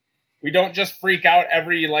 and we don't just freak out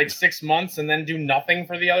every 6 months and then do nothing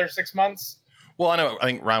for the other 6 months. Well, I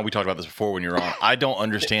think, Ryan, we talked about this before when you were on. I don't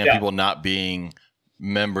understand people not being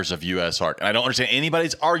members of USARC, and I don't understand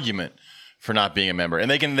anybody's argument for not being a member. And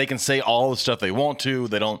they can say all the stuff they want to.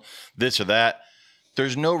 They don't this or that.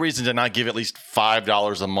 There's no reason to not give at least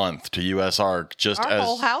 $5 a month to USARC. Just Our as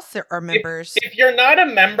whole house are members. If you're not a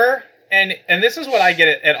member, and this is what I get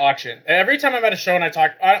at auction. Every time I'm at a show and I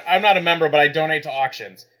talk, I'm not a member, but I donate to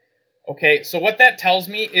auctions. Okay, so what that tells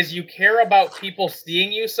me is you care about people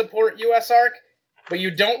seeing you support USARC, but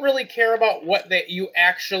you don't really care about what you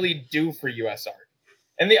actually do for USARC.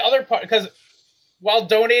 And the other part, because while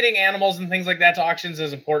donating animals and things like that to auctions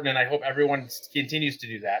is important, and I hope everyone continues to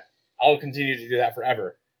do that, I'll continue to do that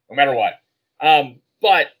forever, no matter what.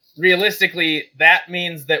 But realistically, that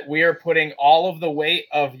means that we're putting all of the weight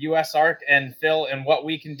of USARC and Phil and what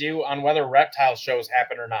we can do on whether reptile shows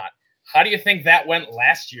happen or not. How do you think that went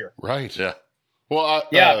last year? Right. Yeah. Well,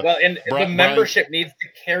 the membership needs to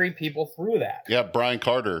carry people through that. Yeah, Brian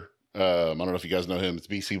Carter. I don't know if you guys know him. It's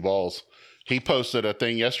BC Balls. He posted a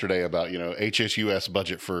thing yesterday about, HSUS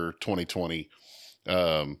budget for 2020,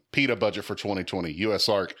 PETA budget for 2020,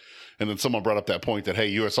 USARC. And then someone brought up that point that,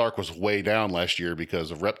 hey, USARC was way down last year because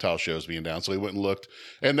of reptile shows being down. So he went and looked.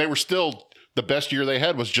 And they were still, the best year they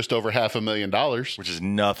had was just over $500,000. which is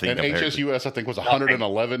nothing. And compared to- HSUS, I think, was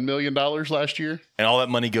 $111 million last year. and all that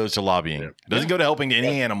money goes to lobbying. It doesn't go to helping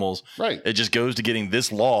any animals. Right. It just goes to getting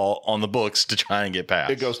this law on the books to try and get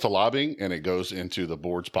passed. It goes to lobbying, and it goes into the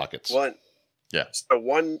board's pockets. Yeah. So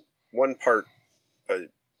one part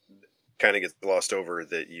kind of gets glossed over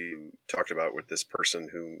that you talked about with this person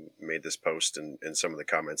who made this post and some of the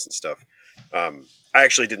comments and stuff. I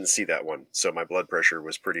actually didn't see that one, so my blood pressure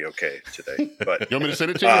was pretty okay today. But You want me to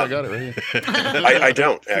send it to you? I got it right here. I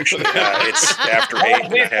don't actually. It's after 8. And I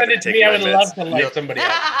Please send haven't it to me. taken I my would meds. love to light somebody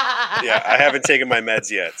up. Yeah, I haven't taken my meds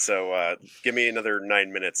yet, so give me another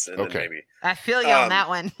 9 minutes and then maybe. I feel you on that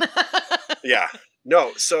one. Yeah.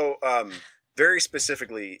 No. So very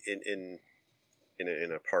specifically in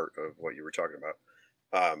a part of what you were talking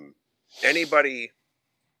about, anybody,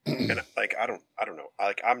 and I don't know,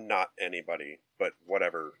 I'm not anybody, but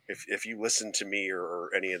whatever. If you listen to me or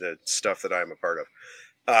any of the stuff that I'm a part of,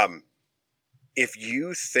 if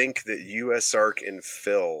you think that USARC and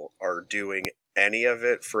Phil are doing any of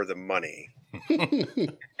it for the money,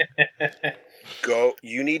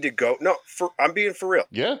 you need to go. No, I'm being for real.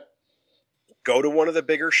 Yeah. Go to one of the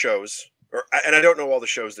bigger shows. And I don't know all the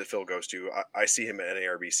shows that Phil goes to. I see him at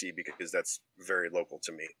NARBC because that's very local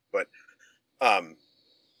to me. But,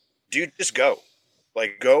 dude, just go.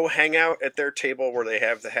 Go hang out at their table where they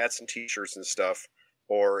have the hats and T-shirts and stuff.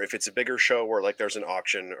 Or if it's a bigger show where, there's an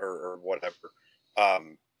auction or whatever.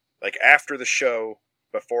 After the show,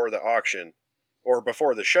 before the auction, or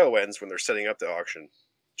before the show ends when they're setting up the auction,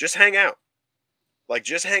 just hang out.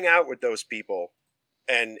 Just hang out with those people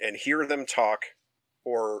and hear them talk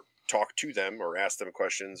or talk to them or ask them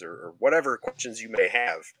questions or whatever questions you may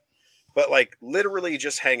have, but literally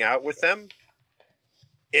just hang out with them.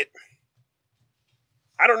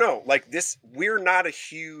 I don't know, we're not a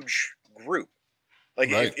huge group.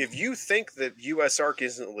 Right. if you think that USARC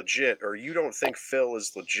isn't legit or you don't think Phil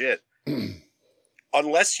is legit,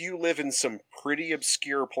 unless you live in some pretty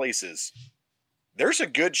obscure places, there's a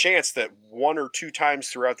good chance that 1 or 2 times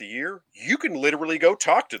throughout the year, you can literally go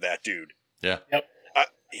talk to that dude. Yeah. Yep.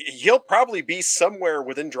 He'll probably be somewhere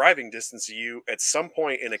within driving distance of you at some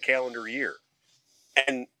point in a calendar year.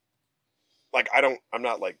 And I'm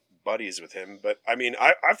not buddies with him, but I mean,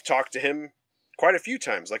 I've talked to him quite a few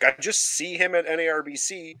times. I just see him at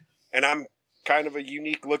NARBC and I'm kind of a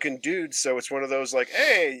unique looking dude. So it's one of those like,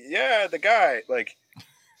 hey, yeah, the guy. Like,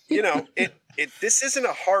 you know, this isn't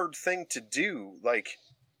a hard thing to do. Like,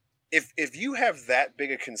 if you have that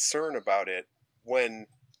big a concern about it, when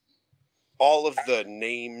all of the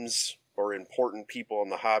names or important people in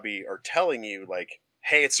the hobby are telling you, like,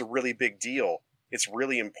 hey, it's a really big deal, it's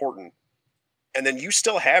really important, and then you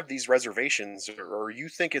still have these reservations, or you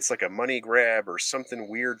think it's like a money grab or something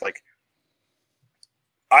weird, like,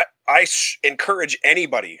 I encourage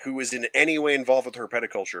anybody who is in any way involved with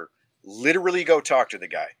herpetoculture, literally go talk to the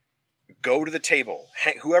guy. Go to the table.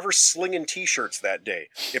 Whoever's slinging T-shirts that day,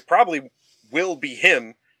 it probably will be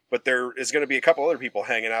him, but there is going to be a couple other people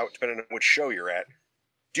hanging out, depending on which show you're at.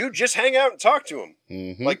 Dude, just hang out and talk to him.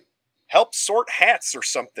 Mm-hmm. Like, help sort hats or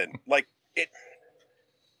something. Like,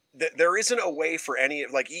 there isn't a way for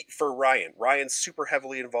for Ryan. Ryan's super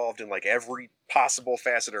heavily involved in, like, every possible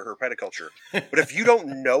facet of herpetoculture. But if you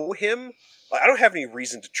don't know him, like, I don't have any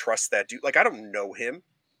reason to trust that dude. Like, I don't know him.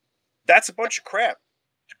 That's a bunch of crap.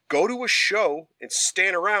 Go to a show and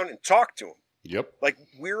stand around and talk to him. Yep. Like,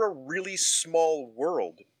 we're a really small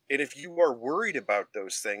world. And if you are worried about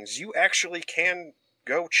those things, you actually can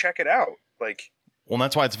go check it out. Like, well,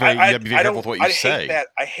 that's why it's you have to be very careful with what you say.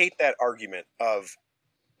 I hate that argument of,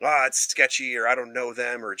 it's sketchy, or I don't know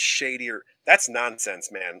them, or it's shady, or that's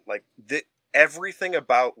nonsense, man. Like, everything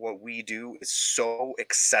about what we do is so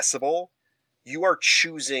accessible. You are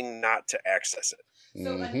choosing not to access it.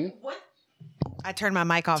 So, I turned my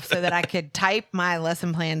mic off so that I could type my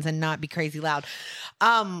lesson plans and not be crazy loud.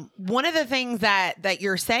 One of the things that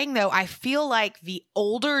you're saying, though, I feel like the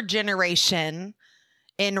older generation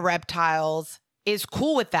in reptiles is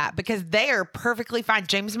cool with that because they are perfectly fine.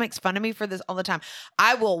 James makes fun of me for this all the time.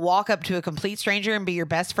 I will walk up to a complete stranger and be your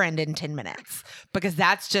best friend in 10 minutes because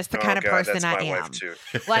that's just the kind of person I am.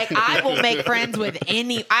 Like, I will make friends with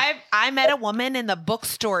any. I met a woman in the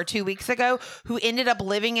bookstore 2 weeks ago who ended up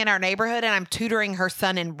living in our neighborhood, and I'm tutoring her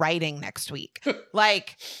son in writing next week.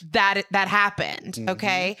 Like, that happened. Mm-hmm.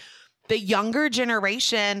 Okay. The younger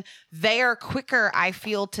generation, they are quicker, I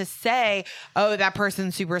feel, to say, oh, that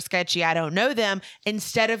person's super sketchy, I don't know them,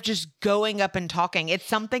 instead of just going up and talking. It's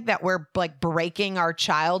something that we're, like, breaking our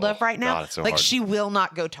child of right now. God, so like, hard. she will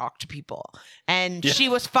not go talk to people. And she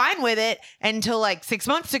was fine with it until, like, 6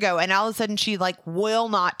 months ago. And all of a sudden, she, like, will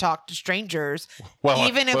not talk to strangers,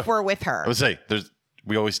 even if we're with her. I would say,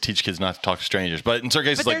 we always teach kids not to talk to strangers, but in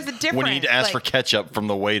certain cases, like, when you need to ask for ketchup from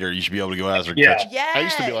the waiter, you should be able to go ask for ketchup. Yes. I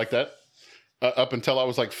used to be like that. Up until I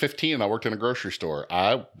was like 15 and I worked in a grocery store.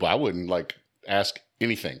 I wouldn't, like, ask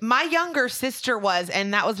anything. My younger sister was,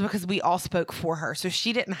 and that was because we all spoke for her. So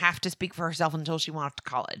she didn't have to speak for herself until she went off to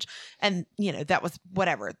college. And, you know, that was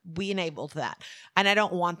whatever. We enabled that. And I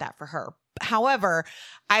don't want that for her. However,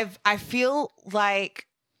 I feel like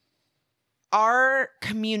our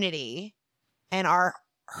community and our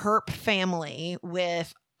herp family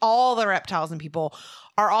with all the reptiles and people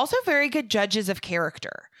are also very good judges of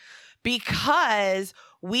character. Because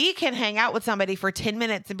we can hang out with somebody for 10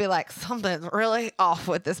 minutes and be like, something's really off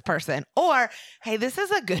with this person. Or, hey, this is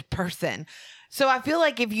a good person. So I feel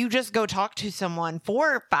like if you just go talk to someone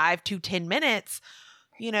for 5 to 10 minutes,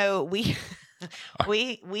 you know, we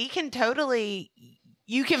can totally,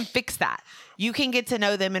 you can fix that. You can get to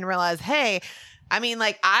know them and realize, hey, I mean,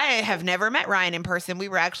 like, I have never met Ryan in person. We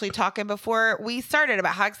were actually talking before we started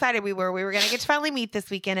about how excited we were. We were going to get to finally meet this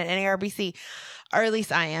weekend at NARBC. Or at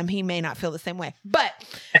least I am. He may not feel the same way. But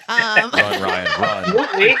run, Ryan,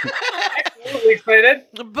 run. Absolutely excited.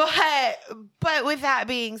 But with that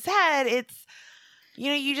being said, it's, you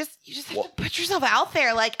know, you just have to put yourself out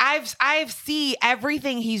there. Like, I've see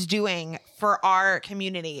everything he's doing for our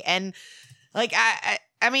community. And, like,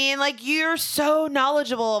 I mean, like, you're so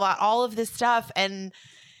knowledgeable about all of this stuff, and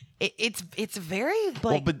it's very,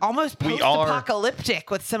 like, almost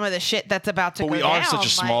post-apocalyptic with some of the shit that's about to go down. We are such a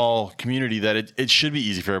small community that it should be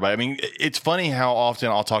easy for everybody. I mean, it's funny how often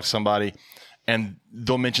I'll talk to somebody and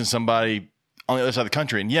they'll mention somebody on the other side of the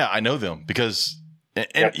country, and I know them because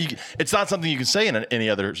it's not something you can say in any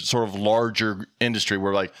other sort of larger industry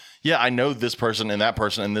where, like, I know this person and that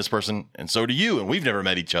person and this person, and so do you, and we've never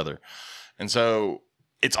met each other. And so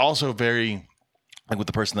it's also very, like, with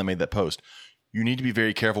the person that made that post, you need to be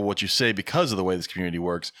very careful what you say because of the way this community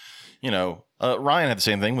works. You know, Ryan had the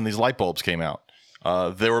same thing when these light bulbs came out.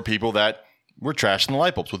 There were people that were trashing the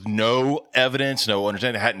light bulbs with no evidence, no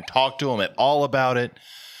understanding, hadn't talked to them at all about it.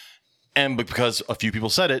 And because a few people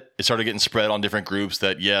said it, it started getting spread on different groups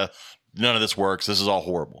that, none of this works. This is all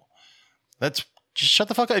horrible. Just shut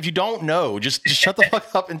the fuck up. If you don't know, just shut the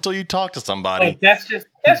fuck up until you talk to somebody. Like, that's just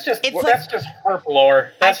That's just It's that's just herp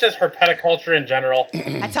lore. That's just herpeticulture in general.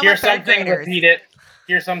 I tell Hear my third something, graders. repeat it.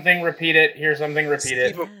 Hear something, repeat it. Hear something, repeat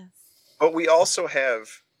it. Steve, but we also have,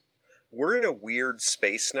 we're in a weird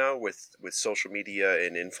space now with social media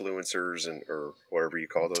and influencers and or whatever you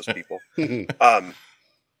call those people,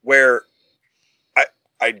 where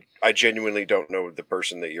I genuinely don't know the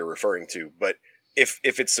person that you're referring to, but if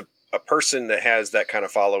it's a person that has that kind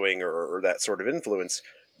of following or that sort of influence,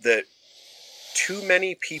 that too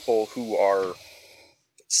many people who are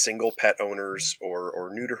single pet owners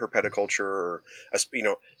or new to herpeticulture, or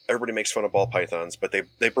everybody makes fun of ball pythons, but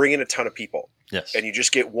they bring in a ton of people. Yes. And you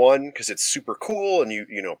just get one because it's super cool and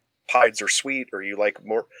you know pieds are sweet or you like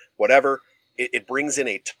more whatever. It brings in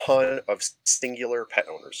a ton of singular pet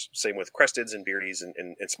owners. Same with cresteds and beardies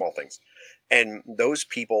and small things. And those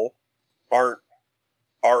people are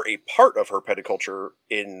a part of herpeticulture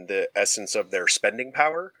in the essence of their spending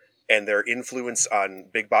power and their influence on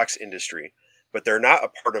big box industry. But they're not a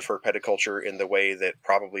part of herpeticulture in the way that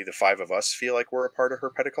probably the five of us feel like we're a part of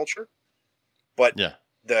herpeticulture. But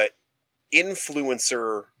the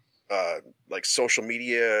influencer, like social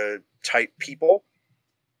media type people,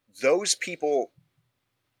 those people,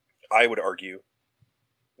 I would argue,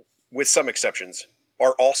 with some exceptions,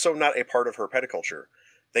 are also not a part of herpeticulture.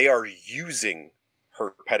 They are using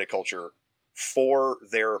herpeticulture for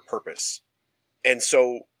their purpose. And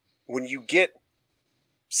so when you get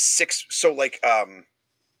a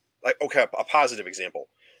positive example,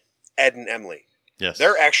 Ed and Emily. Yes.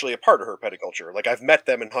 They're actually a part of herpeticulture. Like I've met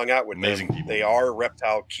them and hung out with Amazing them. people. They are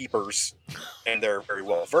reptile keepers and they're very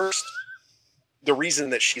well versed. The reason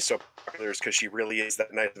that she's so popular is because she really is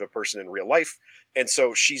that nice of a person in real life. And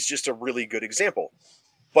so she's just a really good example.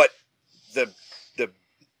 But the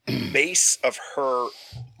base of her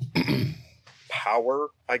power,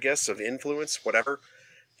 I guess, of influence, whatever,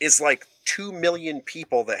 is like 2 million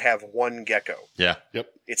people that have one gecko. Yeah.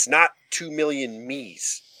 Yep. It's not 2 million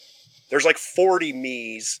me's. There's like 40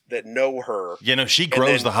 me's that know her. You know, she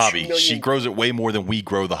grows the hobby. 2 million... She grows it way more than we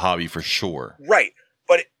grow the hobby for sure. Right.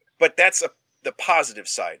 But that's the positive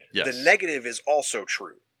side. Yes. The negative is also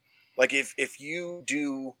true. Like if you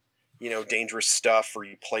do, dangerous stuff or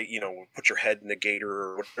you play, put your head in a gator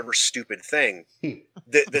or whatever stupid thing,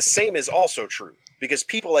 the same is also true because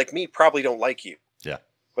people like me probably don't like you. Yeah.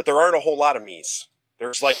 But there aren't a whole lot of me's.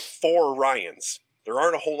 There's like 4 Ryans. There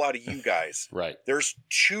aren't a whole lot of you guys. Right. There's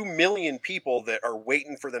 2 million people that are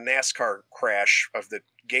waiting for the NASCAR crash of the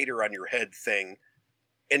gator on your head thing.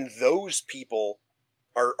 And those people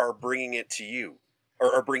are bringing it to you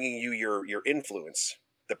or are bringing you your influence.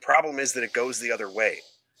 The problem is that it goes the other way.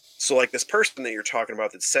 So like this person that you're talking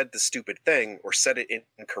about that said the stupid thing or said it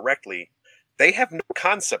incorrectly, they have no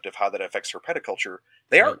concept of how that affects herpeticulture.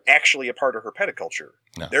 They aren't actually a part of herpeticulture.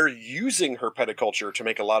 No. They're using herpeticulture to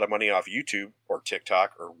make a lot of money off YouTube or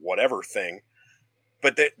TikTok or whatever thing,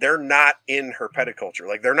 but they're not in herpeticulture.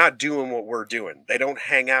 Like they're not doing what we're doing. They don't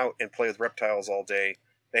hang out and play with reptiles all day.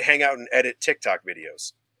 They hang out and edit TikTok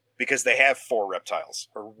videos because they have 4 reptiles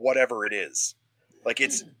or whatever it is. Like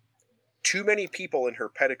it's too many people in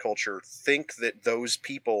herpeticulture think that those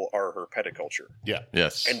people are herpeticulture. Yeah.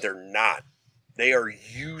 Yes. And they're not. They are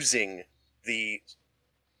using the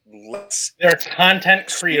less They're content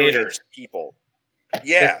creators. People.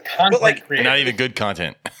 Yeah. Content But like creators. Not even good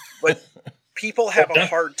content. but people have a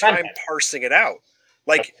hard time parsing it out.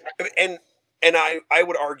 Like and I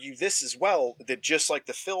would argue this as well, that just like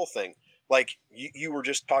the Phil thing, like you were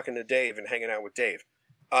just talking to Dave and hanging out with Dave.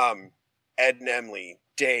 Ed and Emily,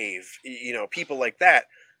 Dave, people like that,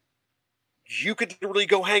 you could literally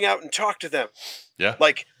go hang out and talk to them. Yeah.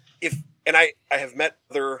 Like I have met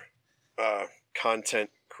other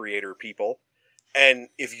content creator people, and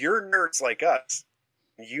if you're nerds like us,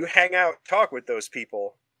 you hang out, talk with those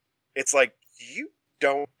people, it's like you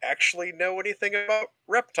don't actually know anything about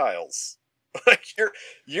reptiles. Like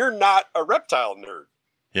you're not a reptile nerd.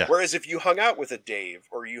 Yeah. Whereas if you hung out with a Dave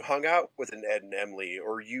or you hung out with an Ed and Emily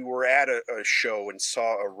or you were at a show and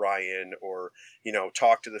saw a Ryan or,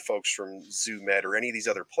 talked to the folks from ZooMed or any of these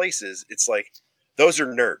other places, it's like those are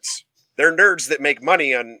nerds. They're nerds that make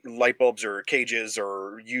money on light bulbs or cages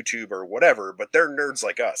or YouTube or whatever, but they're nerds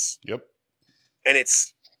like us. Yep. And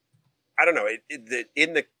it's, I don't know,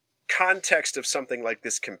 in the context of something like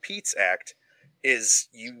this Competes Act is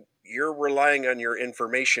you're relying on your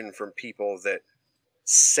information from people that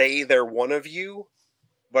say they're one of you,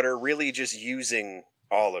 but are really just using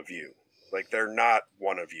all of you. Like they're not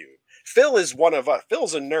one of you. Phil is one of us.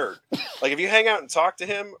 Phil's a nerd. Like if you hang out and talk to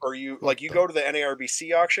him or you go to the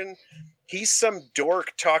NARBC auction, he's some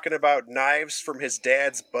dork talking about knives from his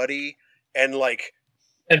dad's buddy and like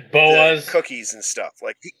And boas, cookies and stuff.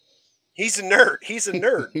 Like he's a nerd. He's a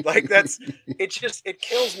nerd. Like it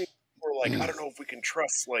kills me. We're like, I don't know if we can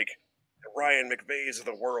trust like the Ryan McVeighs of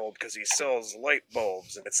the world because he sells light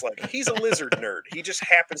bulbs, and it's like he's a lizard nerd. He just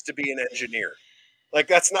happens to be an engineer. Like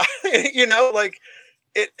that's not, like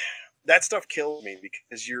it. That stuff kills me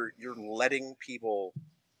because you're letting people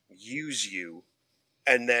use you,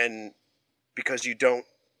 and then because you don't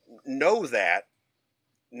know that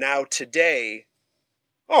now today,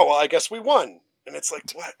 oh well, I guess we won, and it's like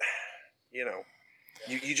what,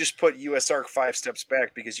 you just put USARK 5 steps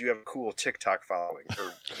back because you have a cool TikTok following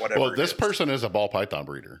or whatever. Well, this person is a ball python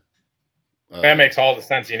breeder. That makes all the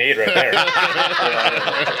sense you need right there.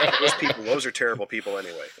 Those are terrible people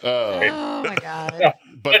anyway. Oh my God!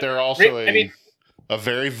 But they're also a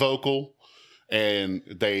very vocal, and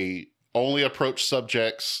they only approach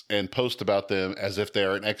subjects and post about them as if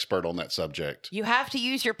they're an expert on that subject. You have to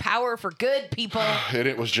use your power for good, people. And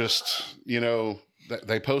it was just,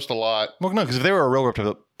 they post a lot. Well, no, because if they were a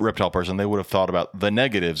real reptile person, they would have thought about the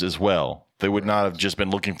negatives as well. They would not have just been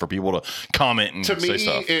looking for people to comment and say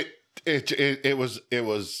stuff. It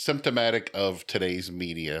was symptomatic of today's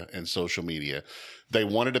media and social media. They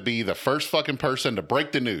wanted to be the first fucking person to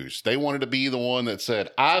break the news. They wanted to be the one that said,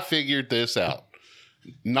 "I figured this out."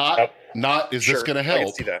 Not is this going to help? I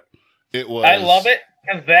can see that. It was. I love it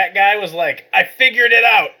because that guy was like, "I figured it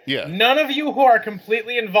out." Yeah. None of you who are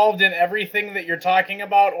completely involved in everything that you're talking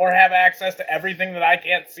about or have access to everything that I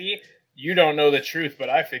can't see, you don't know the truth, but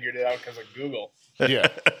I figured it out because of Google. Yeah,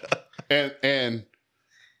 and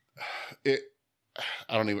it.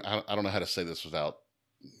 I don't know how to say this without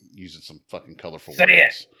using some fucking colorful Say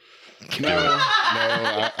words. it.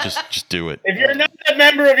 Just do it. If you're not a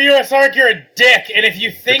member of USARK, you're a dick. And if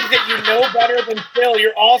you think that you know better than Phil,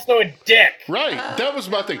 you're also a dick. Right. That was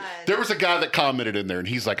my thing. There was a guy that commented in there, and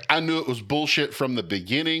he's like, "I knew it was bullshit from the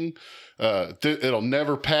beginning. It'll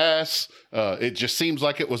never pass. It just seems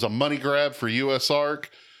like it was a money grab for USARK."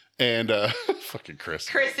 And fucking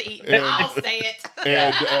Chrissy, And- I'll say it.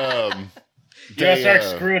 and USARK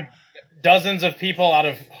screwed dozens of people out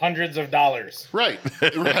of hundreds of dollars. Right.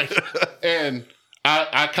 And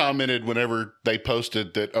I commented whenever they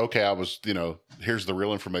posted that, okay, I was, here's the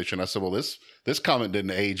real information. I said, well, this comment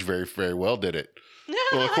didn't age very, very well, did it?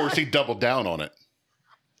 Well, of course, he doubled down on it.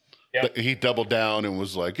 Yep. He doubled down and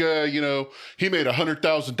was like, he made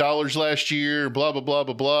 $100,000 last year, blah, blah, blah,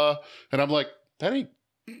 blah, blah. And I'm like, that ain't,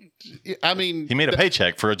 I mean. He made a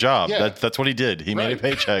paycheck for a job. Yeah. That's what he did. He made a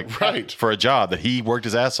paycheck Right. for a job that he worked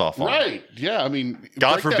his ass off on. Right. Yeah. I mean,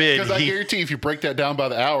 God forbid. Because I guarantee if you break that down by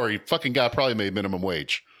the hour, he fucking guy probably made minimum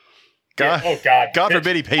wage. God, Oh, God. God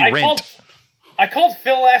forbid he paid rent. I called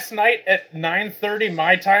Phil last night at 9:30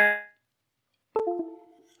 my time.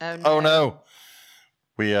 Oh no.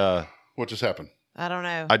 We What just happened? I don't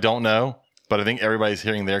know. I don't know, but I think everybody's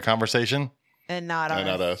hearing their conversation. And not us. And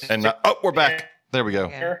not us. And we're back. There we go.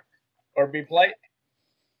 Okay. Or be polite.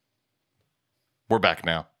 We're back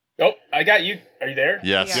now. Oh, I got you. Are you there?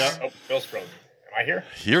 Yes. Yeah. Oh, Phil's frozen. Am I here?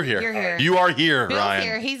 You're here. You're here. You are here, Bill's Ryan.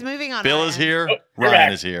 here. He's moving on. Bill Ryan. is here. Oh, you're Ryan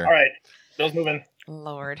back. is here. All right. Phil's moving.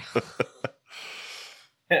 Lord.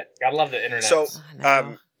 Gotta love the internet. So, I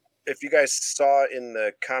know. if you guys saw in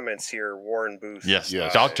the comments here, Warren Booth, Yes.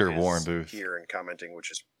 Yes. Dr. is Warren Booth. here and commenting,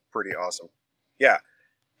 which is pretty awesome. Yeah,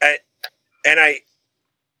 and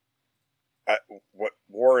what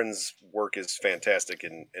Warren's work is fantastic,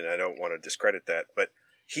 and I don't want to discredit that, but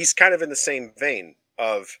he's kind of in the same vein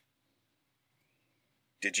of,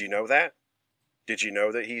 did you know that? Did you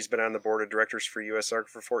know that he's been on the board of directors for USARK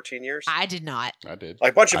for 14 years? I did not. I did.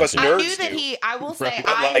 Like a bunch of us I nerds knew that do. I will say, Right.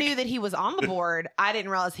 But, I like- knew that he was on the board. I didn't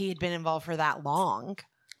realize he had been involved for that long.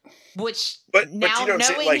 Which But now you know what I'm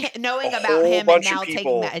saying? knowing Like, knowing a about whole him and bunch of now people-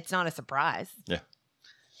 taking that, it's not a surprise.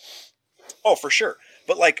 Oh, for sure.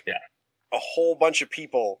 But like Yeah. a whole bunch of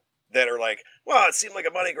people that are like, well, it seemed like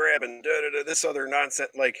a money grab and this other nonsense.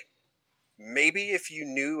 Like, maybe if you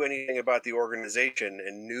knew anything about the organization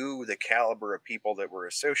and knew the caliber of people that were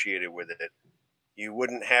associated with it, you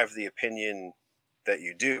wouldn't have the opinion that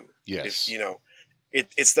you do. Yes.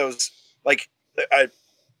 It's those, like, my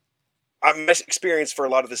experience for a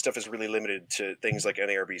lot of this stuff is really limited to things like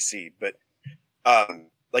NARBC, but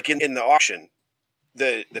like in the auction,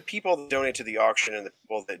 the people that donate to the auction and the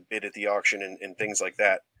people that bid at the auction and things like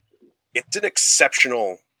that, it's an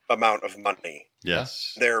exceptional amount of money.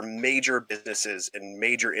 Yes. They're major businesses and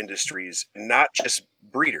major industries, not just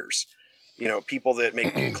breeders, people that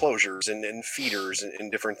make enclosures and feeders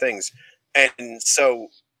and different things. And so,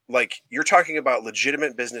 like, you're talking about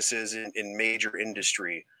legitimate businesses in major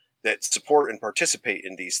industry that support and participate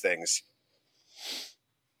in these things.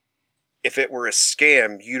 if it were a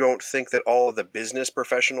scam, you don't think that all of the business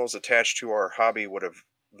professionals attached to our hobby would have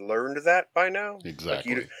learned that by now?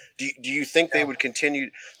 Exactly. Like do you think they would continue?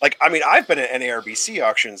 Like, I mean, I've been at NARBC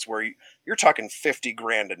auctions where you're talking 50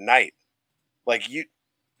 grand a night. Like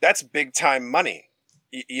that's big time money.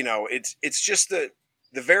 You know, it's just the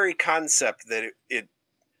very concept that it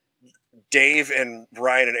Dave and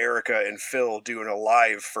Ryan and Erica and Phil doing a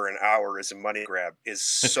live for an hour as a money grab is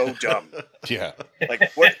so dumb. Yeah.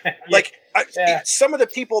 Like what? Like some of the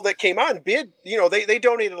people that came on bid, you know, they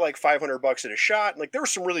donated like $500 at a shot. Like there were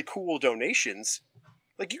some really cool donations.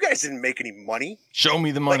 Like you guys didn't make any money. Show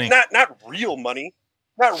me the money. Like, not real money.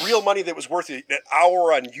 Not real money that was worth an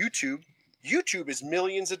hour on YouTube. YouTube is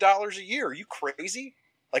millions of dollars a year. Are you crazy?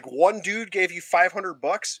 Like one dude gave you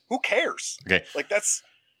 $500. Who cares? Okay. Like that's.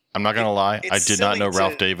 I'm not gonna lie. I did not know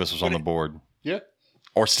Ralph Davis was on the board. Yeah.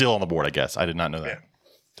 Or still on the board, I guess. I did not know that. Yeah.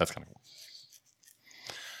 That's kind of cool.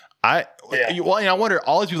 Well, I wonder,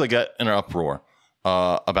 all these people that got in an uproar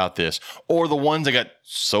about this, or the ones that got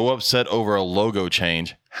so upset over a logo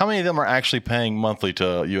change, how many of them are actually paying monthly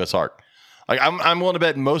to US Arc? Like, I'm willing to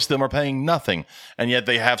bet most of them are paying nothing, and yet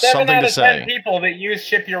they have something to say. 7 out of 10 people that use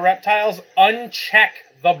Ship Your Reptiles uncheck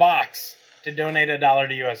the box to donate $1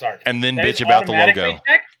 to US Arc. And then bitch about the logo.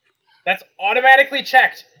 Checked. That's automatically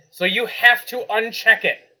checked. So you have to uncheck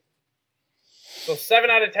it. So 7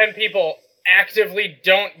 out of 10 people actively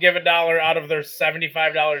don't give $1 out of their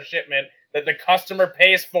 $75 shipment that the customer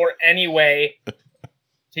pays for anyway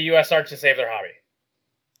to US Arc to save their hobby.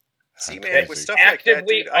 See, man, with stuff like that,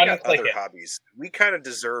 dude, I got other hobbies. We kind of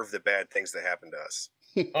deserve the bad things that happen to us.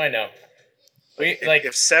 Oh, I know.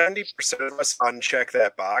 If 70% of us uncheck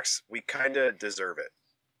that box, we kind of deserve it.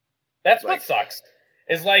 That's what sucks.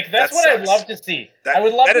 Is like that's what I'd love to see. I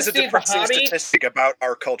would love to see the hobby. That is a depressing statistic about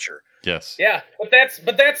our culture. Yes. Yeah, but that's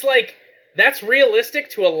realistic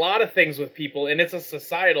to a lot of things with people, and it's a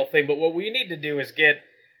societal thing. But what we need to do is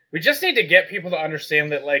we just need to get people to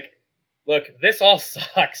understand that, like, look, this all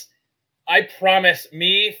sucks. I promise,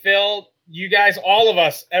 me, Phil, you guys, all of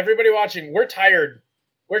us, everybody watching, we're tired.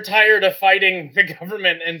 We're tired of fighting the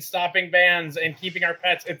government and stopping bans and keeping our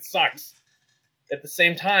pets. It sucks. At the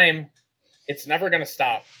same time, it's never going to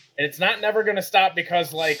stop. And it's not never going to stop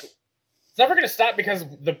because, like, it's never going to stop because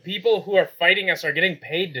the people who are fighting us are getting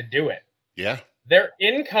paid to do it. Yeah. Their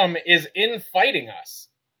income is in fighting us.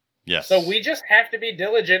 Yes. So we just have to be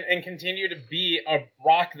diligent and continue to be a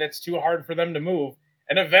rock that's too hard for them to move.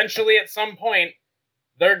 And eventually, at some point,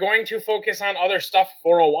 they're going to focus on other stuff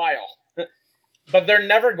for a while. But they're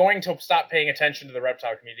never going to stop paying attention to the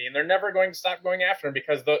reptile community. And they're never going to stop going after them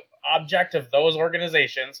because the object of those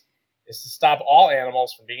organizations is to stop all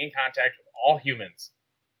animals from being in contact with all humans.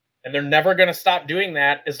 And they're never going to stop doing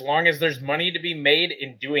that as long as there's money to be made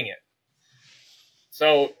in doing it.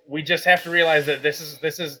 So we just have to realize that this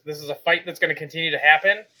is a fight that's going to continue to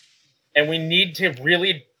happen. And we need to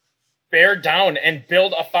really bear down and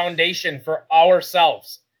build a foundation for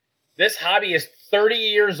ourselves. This hobby is 30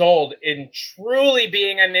 years old in truly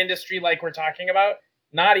being an industry like we're talking about.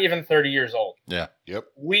 Not even 30 years old. Yeah. Yep.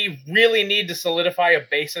 We really need to solidify a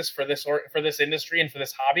basis for this industry and for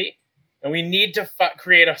this hobby, and we need to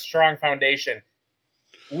create a strong foundation.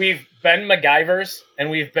 We've been MacGyvers, and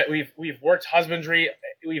we've worked husbandry.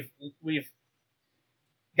 We've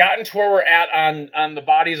gotten to where we're at on the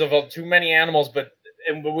bodies of too many animals, but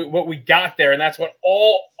what we got there, and that's what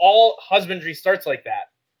all husbandry starts like that.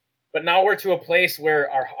 But now we're to a place where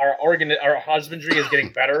our husbandry is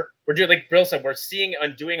getting better. We're doing, like Bill said, we're seeing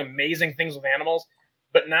and doing amazing things with animals.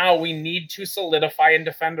 But now we need to solidify and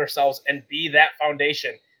defend ourselves and be that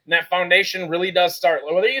foundation. And that foundation really does start.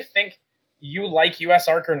 Whether you think you like US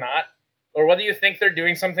Arc or not, or whether you think they're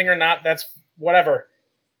doing something or not, that's whatever.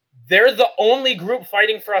 They're the only group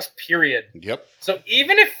fighting for us, period. Yep. So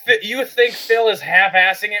even if you think Phil is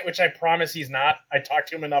half-assing it, which I promise he's not, I talked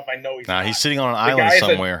to him enough, I know he's not. He's sitting on an island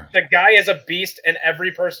somewhere. The guy is a beast, and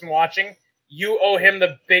every person watching, you owe him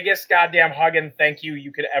the biggest goddamn hug and thank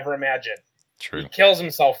you could ever imagine. True. He kills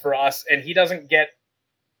himself for us, and he doesn't get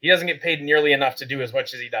paid nearly enough to do as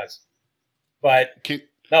much as he does. But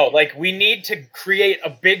no, like, we need to create a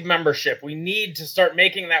big membership. We need to start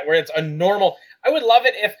making that where it's a normal. I would love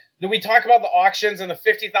it if we talk about the auctions and the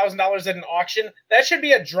 $50,000 at an auction. That should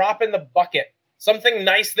be a drop in the bucket. Something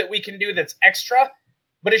nice that we can do that's extra,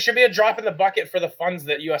 but it should be a drop in the bucket for the funds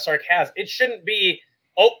that US Arc has. It shouldn't be,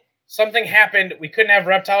 something happened. We couldn't have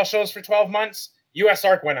reptile shows for 12 months. US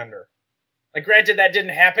Arc went under. Like, granted, that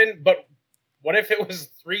didn't happen, but what if it was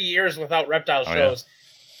 3 years without reptile shows? Yeah.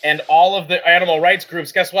 And all of the animal rights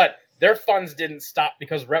groups, guess what? Their funds didn't stop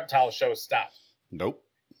because reptile shows stopped. Nope.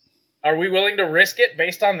 Are we willing to risk it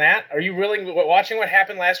based on that? Are you willing, watching what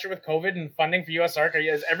happened last year with COVID and funding for USARC,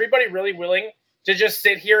 is everybody really willing to just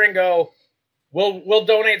sit here and go, we'll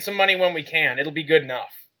donate some money when we can. It'll be good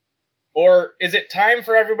enough. Or is it time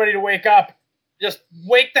for everybody to wake up? Just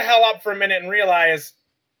wake the hell up for a minute and realize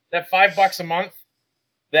that $5 a month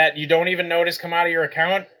that you don't even notice come out of your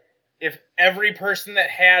account, if every person that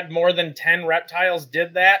had more than 10 reptiles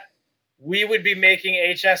did that, we would be making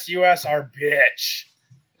HSUS our bitch.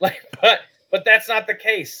 But that's not the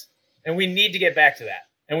case. And we need to get back to that.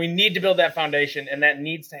 And we need to build that foundation. And that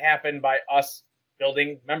needs to happen by us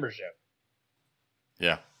building membership.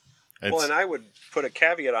 Yeah. Well, and I would put a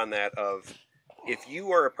caveat on that of, if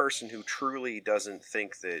you are a person who truly doesn't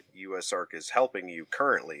think that USARC is helping you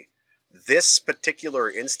currently, this particular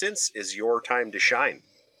instance is your time to shine.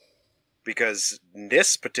 Because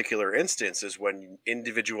this particular instance is when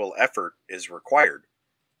individual effort is required.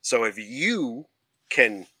 So if you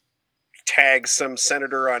can tag some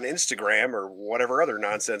senator on Instagram or whatever other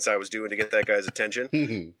nonsense I was doing to get that guy's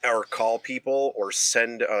attention, or call people, or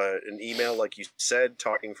send an email, like you said,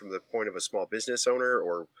 talking from the point of a small business owner,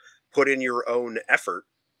 or put in your own effort,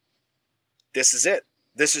 this is it.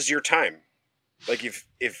 This is your time. Like,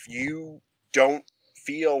 if you don't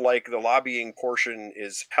feel like the lobbying portion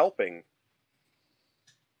is helping,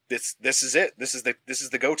 this is it. This is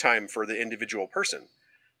the go time for the individual person.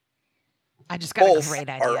 I just got Both a great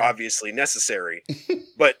idea. are obviously necessary,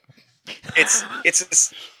 but it's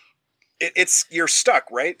you're stuck,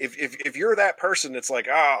 right? If you're that person that's like,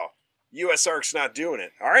 oh, USARC's not doing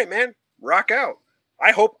it. All right, man, rock out.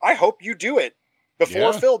 I hope you do it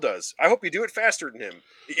before Phil does. I hope you do it faster than him.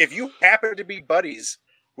 If you happen to be buddies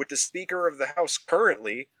with the Speaker of the House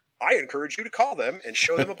currently, I encourage you to call them and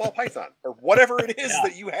show them a ball python or whatever it is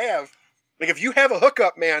that you have. Like, if you have a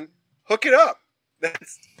hookup, man, hook it up.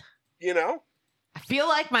 That's, I feel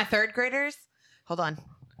like my third graders. Hold on.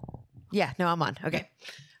 Yeah, no, I'm on. Okay.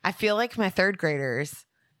 I feel like my third graders,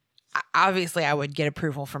 obviously I would get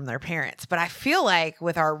approval from their parents, but I feel like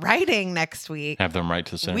with our writing next week, Have them write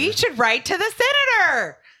to the senator. we should write to the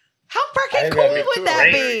senator. How freaking cool would that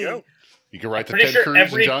be? You can write to Pretty Ted sure Cruz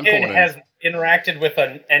every and John kid Cornyn. has interacted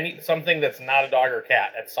with something that's not a dog or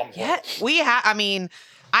cat at some point. Yeah, we have. I mean,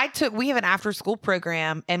 we have an after school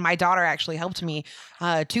program, and my daughter actually helped me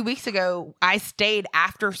 2 weeks ago. I stayed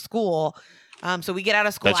after school. So we get out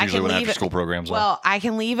of school. That's usually when after school programs are. Well, I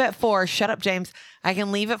can leave at 4. Shut up, James. I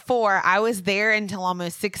can leave at 4. I was there until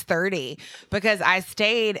almost 6:30 because I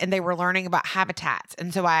stayed and they were learning about habitats.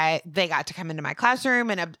 And so they got to come into my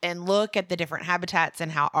classroom and look at the different habitats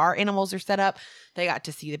and how our animals are set up. They got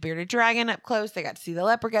to see the bearded dragon up close. They got to see the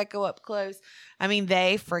leopard gecko up close. I mean,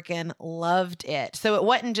 they freaking loved it. So it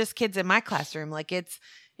wasn't just kids in my classroom. Like it's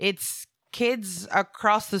kids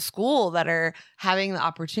across the school that are having the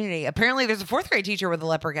opportunity. Apparently there's a 4th grade teacher with a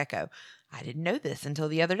leopard gecko. I didn't know this until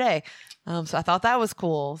the other day. So I thought that was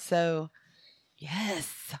cool. So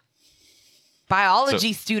yes,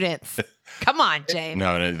 biology students, come on, James.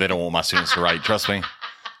 No, they don't want my students to write. Trust me,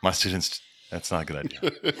 my students, that's not a good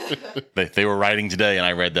idea. They were writing today and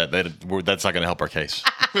I read that. That's not going to help our case.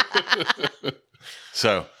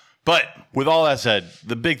 So, but with all that said,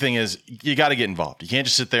 the big thing is you got to get involved. You can't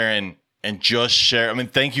just sit there and just share. I mean,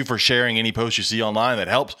 thank you for sharing any post you see online. That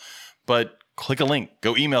helps. But click a link.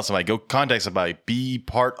 Go email somebody. Go contact somebody. Be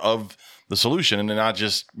part of the solution and not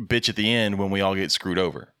just bitch at the end when we all get screwed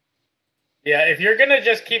over. Yeah, if you're going to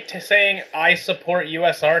just keep saying, I support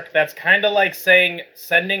USARC, that's kind of like saying,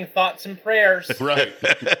 sending thoughts and prayers. Right.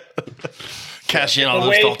 Cash in on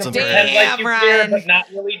those thoughts and prayers. Pretend like you care, Ryan. but not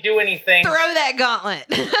really do anything. Throw that gauntlet.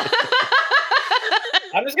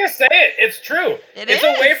 I'm just going to say it. It's true. It's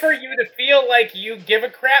a way for you to feel like you give a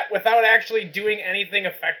crap without actually doing anything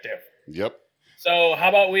effective. Yep. So how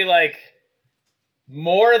about we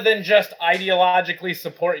more than just ideologically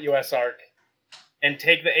support USARC and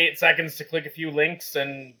take the 8 seconds to click a few links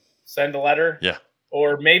and send a letter? Yeah.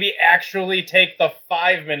 Or maybe actually take the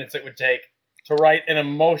 5 minutes it would take to write an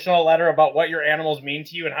emotional letter about what your animals mean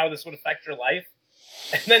to you and how this would affect your life,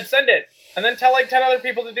 and then send it. And then tell 10 other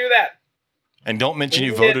people to do that. And don't mention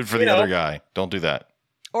you voted for the other guy. Don't do that.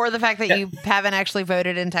 Or the fact that you haven't actually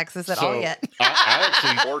voted in Texas at all yet. I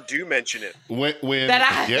actually, Or do mention it.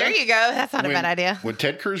 There you go. That's not a bad idea. When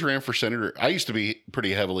Ted Cruz ran for senator, I used to be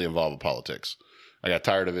pretty heavily involved with politics. I got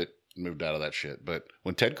tired of it, moved out of that shit. But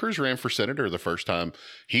when Ted Cruz ran for senator the first time,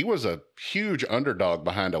 he was a huge underdog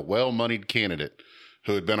behind a well-moneyed candidate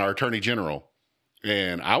who had been our attorney general.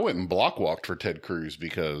 And I went and block walked for Ted Cruz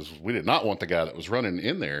because we did not want the guy that was running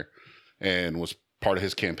in there and was part of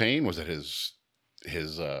his campaign, was at his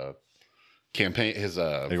campaign, his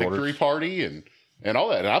victory party, and and all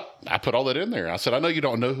that. And I put all that in there. I said, I know you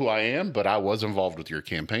don't know who I am, but I was involved with your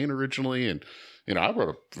campaign originally. And, I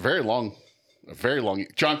wrote a very long,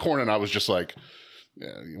 John Cornyn, I was just like,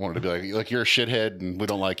 yeah, you wanted to be like, you're a shithead and we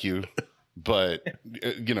don't like you, but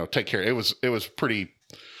take care. It was pretty,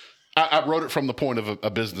 I wrote it from the point of a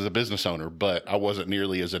business owner, but I wasn't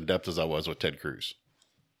nearly as in depth as I was with Ted Cruz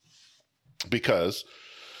because,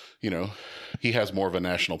 he has more of a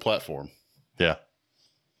national platform. Yeah.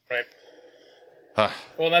 Right.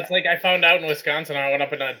 Well, that's like I found out in Wisconsin. I went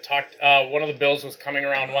up and I talked. One of the bills was coming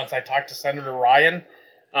around once. I talked to Senator Ryan.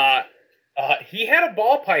 He had a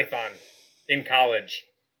ball python in college.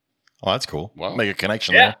 Oh, that's cool. Wow. Make a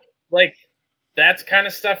connection Yeah, there. like that's kind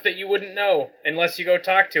of stuff that you wouldn't know unless you go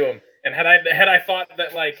talk to him. And had I thought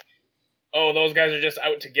that like, oh, those guys are just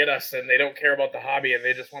out to get us and they don't care about the hobby and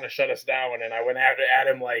they just want to shut us down, and I went at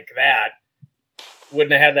him like that,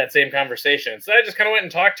 wouldn't have had that same conversation. So I just kind of went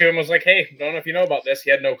and talked to him. I was like, hey, don't know if you know about this. He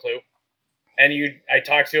had no clue. And I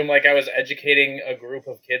talked to him like I was educating a group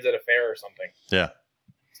of kids at a fair or something. Yeah.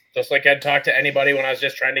 Just like I'd talk to anybody when I was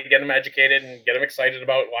just trying to get them educated and get them excited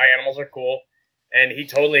about why animals are cool. And he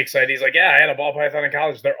totally excited. He's like, yeah, I had a ball python in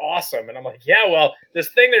college. They're awesome. And I'm like, yeah, well, this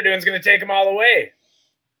thing they're doing is going to take them all away.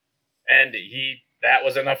 And that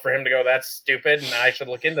was enough for him to go, that's stupid, and I should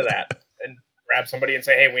look into that. And grab somebody and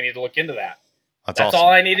say, hey, we need to look into that. That's awesome. all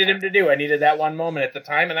I needed him to do. I needed that one moment at the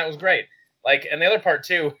time, and that was great. Like, and the other part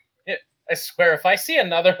too, I swear, if I see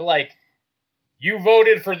another like, you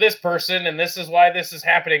voted for this person and this is why this is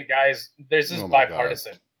happening, guys, this is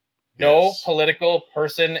bipartisan. No political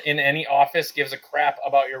person in any office gives a crap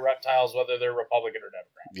about your reptiles, whether they're Republican or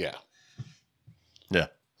Democrat. Yeah.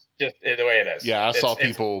 Just the way it is. Yeah, I saw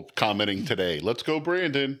people commenting today, let's go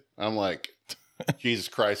Brandon. I'm like, Jesus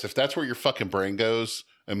Christ, if that's where your fucking brain goes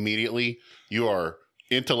immediately, you are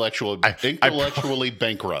intellectually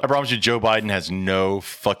bankrupt. I promise you, Joe Biden has no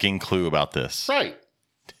fucking clue about this. Right.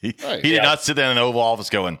 He did not sit there in an Oval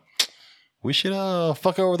Office going, we should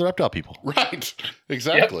fuck over the reptile people. Right.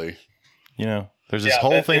 Exactly. Yep. There's this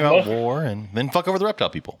whole thing about war and then fuck over the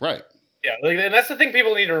reptile people. Right. Yeah, and that's the thing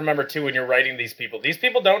people need to remember, too, when you're writing these people. These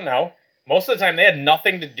people don't know. Most of the time, they had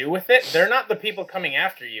nothing to do with it. They're not the people coming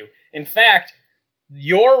after you. In fact,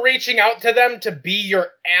 you're reaching out to them to be your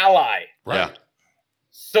ally. Right. Yeah.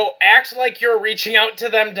 So act like you're reaching out to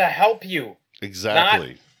them to help you. Exactly.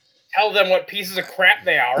 Not tell them what pieces of crap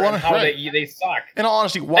they are and how they suck. In all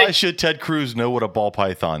honesty, why should Ted Cruz know what a ball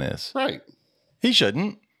python is? Right. He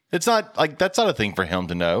shouldn't. It's not like that's not a thing for him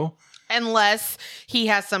to know. Unless he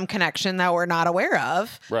has some connection that we're not aware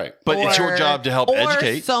of. Right. But it's your job to help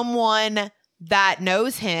educate. Or someone that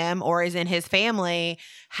knows him or is in his family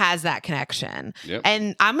has that connection. Yep.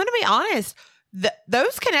 And I'm going to be honest,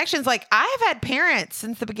 those connections, like I have had parents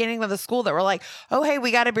since the beginning of the school that were like, oh, hey, we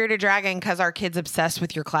got a bearded dragon because our kid's obsessed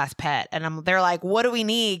with your class pet. And they're like, what do we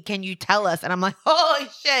need? Can you tell us? And I'm like, holy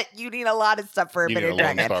shit, you need a lot of stuff for a bearded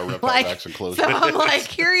dragon. So I'm like,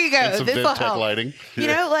 here you go. This will help. Lighting.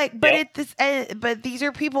 But these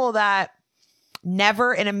are people that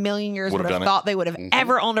never in a million years would have thought they would have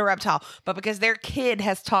ever owned a reptile. But because their kid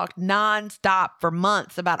has talked nonstop for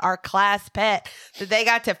months about our class pet that they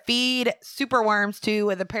got to feed super worms to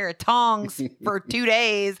with a pair of tongs for 2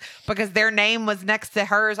 days because their name was next to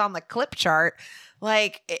hers on the clip chart.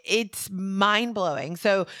 Like, it's mind blowing.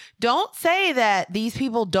 So don't say that these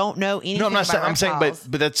people don't know anything. No, I'm not saying. I'm saying, but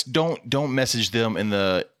that's don't message them in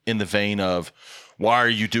the vein of, why are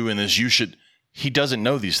you doing this? You should. He doesn't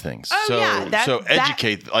know these things. So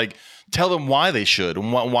educate, tell them why they should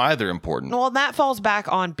and why they're important. Well, that falls back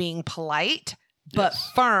on being polite, but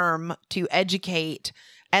firm to educate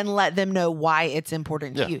and let them know why it's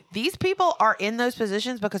important to you. These people are in those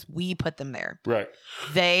positions because we put them there. Right.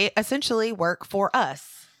 They essentially work for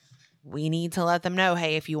us. We need to let them know,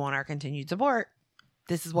 hey, if you want our continued support,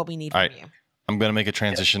 this is what we need from you. I'm going to make a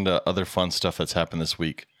transition to other fun stuff that's happened this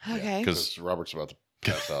week. Okay. Because Robert's about to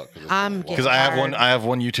pass out. Because I have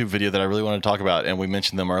one YouTube video that I really want to talk about, and we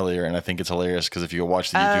mentioned them earlier, and I think it's hilarious because if you go watch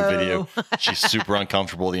the YouTube video, she's super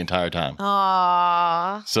uncomfortable the entire time.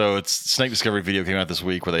 Aww. So it's Snake Discovery video came out this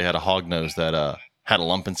week where they had a hog nose that had a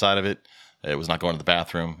lump inside of it. It was not going to the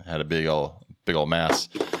bathroom. It had a big old mass,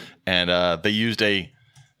 and they used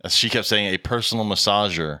she kept saying, a personal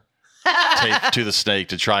massager taped to the snake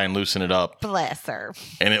to try and loosen it up. Bless her.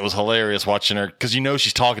 And it was hilarious watching her because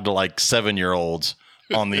she's talking to like 7-year-olds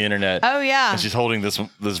on the internet. Oh yeah. And she's holding this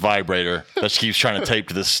vibrator that she keeps trying to tape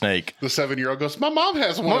to this snake. The 7-year-old goes, my mom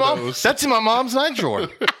has one of those. That's in my mom's night drawer.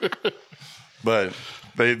 But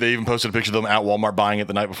they even posted a picture of them at Walmart buying it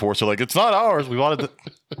the night before. So like, it's not ours. We bought it.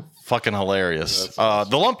 Fucking hilarious. Awesome.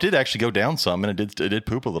 The lump did actually go down some, and it did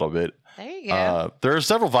poop a little bit. There you go. There are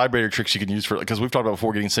several vibrator tricks you can use because we've talked about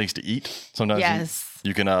before getting snakes to eat. Sometimes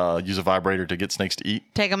you can use a vibrator to get snakes to eat.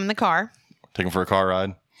 Take them in the car. Take them for a car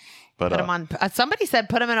ride. But Put them on. Somebody said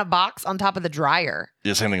put them in a box on top of the dryer.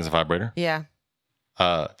 Yeah, same thing as a vibrator. Yeah.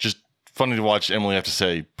 Just funny to watch Emily have to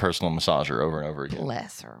say personal massager over and over again.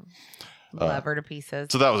 Bless her. Love her to pieces.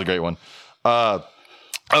 So that was a great one.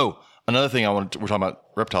 Another thing we're talking about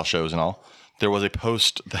reptile shows and all. There was a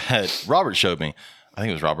post that Robert showed me. I think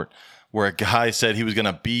it was Robert, where a guy said he was going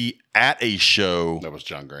to be at a show. That was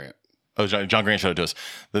John Grant. Oh, John Grant showed it to us.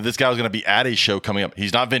 That this guy was going to be at a show coming up.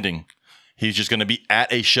 He's not vending. He's just going to be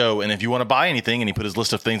at a show. And if you want to buy anything, and he put his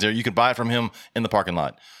list of things there, you can buy it from him in the parking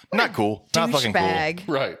lot. Not cool. Not fucking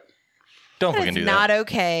cool. Right. Don't fucking do that. Not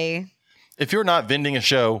okay. If you're not vending a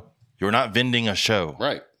show, you're not vending a show.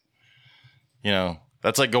 Right. You know,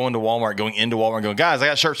 that's like going into Walmart and going, guys, I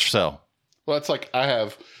got shirts for sale. Well, it's like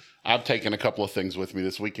I've taken a couple of things with me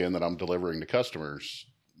this weekend that I'm delivering to customers.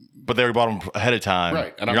 But they bought them ahead of time.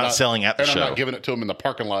 Right. And you're not selling at the show. And I'm not giving it to them in the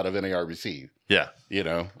parking lot of NARBC. Yeah. You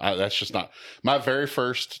know, that's just not. My very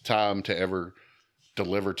first time to ever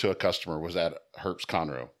deliver to a customer was at Herps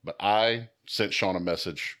Conroe. But I sent Sean a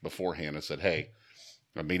message beforehand and said, hey,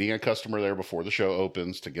 I'm meeting a customer there before the show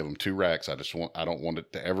opens to give them 2 racks. I don't want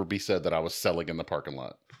it to ever be said that I was selling in the parking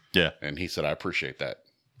lot. Yeah. And he said, I appreciate that.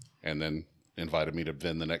 And then invited me to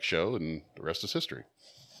vend the next show, and the rest is history.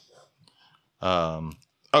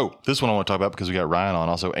 This one I want to talk about because we got Ryan on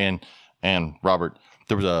also and Robert.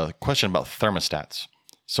 There was a question about thermostats.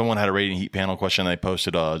 Someone had a radiant heat panel question. They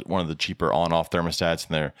posted one of the cheaper on-off thermostats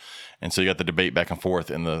in there, and so you got the debate back and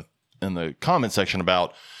forth in the comment section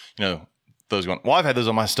about those going. Well, I've had those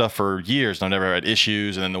on my stuff for years, and I've never had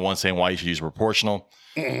issues. And then the one saying why you should use proportional.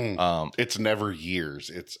 It's never years.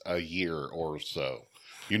 It's a year or so.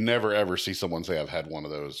 You never ever see someone say I've had one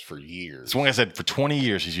of those for years. So one guy said for 20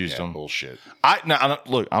 years he's used them. Bullshit.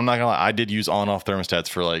 Look, I'm not gonna lie. I did use on-off thermostats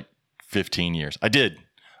for like 15 years. I did,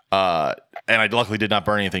 and I luckily did not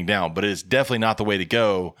burn anything down. But it is definitely not the way to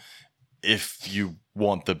go if you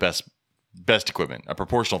want the best equipment. A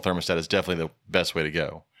proportional thermostat is definitely the best way to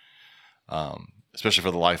go, especially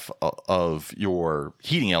for the life of your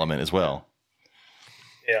heating element as well.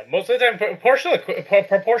 Yeah, most of the time,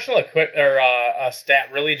 proportional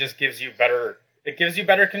stat really just gives you better. It gives you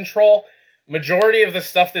better control. Majority of the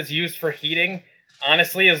stuff that's used for heating,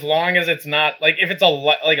 honestly, as long as it's not like if it's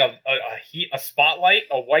a spotlight,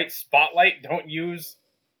 a white spotlight, don't use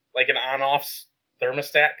like an on-off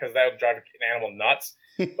thermostat because that would drive an animal nuts.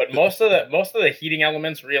 But most of the heating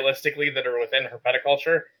elements, realistically, that are within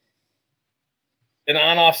herpetoculture, an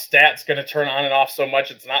on-off stat's going to turn on and off so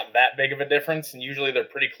much it's not that big of a difference, and usually they're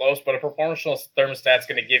pretty close. But a proportional thermostat's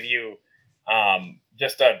going to give you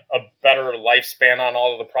just a better lifespan on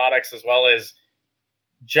all of the products, as well as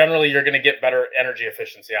generally you're going to get better energy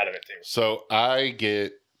efficiency out of it too. So I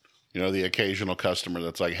get, the occasional customer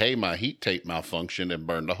that's like, hey, my heat tape malfunctioned and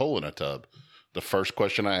burned a hole in a tub. The first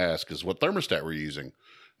question I ask is, what thermostat we're using?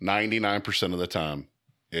 99% of the time,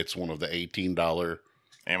 it's one of the $18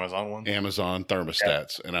 Amazon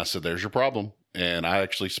thermostats. Yeah. And I said, there's your problem. And I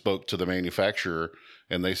actually spoke to the manufacturer,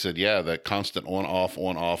 and they said, yeah, that constant on,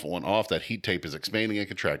 off, that heat tape is expanding and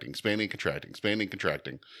contracting.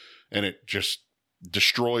 And it just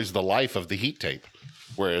destroys the life of the heat tape.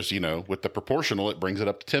 Whereas, with the proportional, it brings it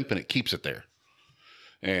up to temp and it keeps it there.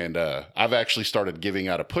 And I've actually started giving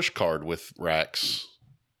out a push card with racks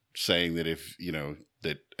saying that if,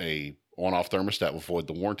 that a on-off thermostat will void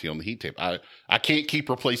the warranty on the heat tape. I can't keep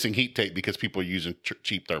replacing heat tape because people are using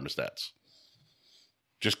cheap thermostats.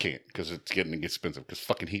 Just can't, because it's getting expensive, because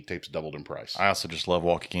fucking heat tape's doubled in price. I also just love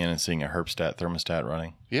walking in and seeing a Herpstat thermostat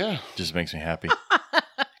running. Yeah. Just makes me happy.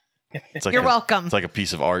 You're welcome. It's like a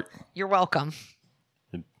piece of art. You're welcome.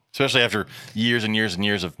 Especially after years and years and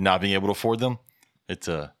years of not being able to afford them. It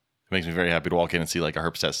makes me very happy to walk in and see like a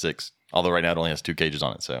Herpstat 6. Although right now it only has 2 cages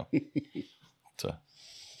on it, so...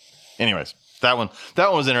 Anyways, that one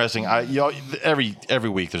was interesting. Every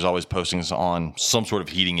week there's always postings on some sort of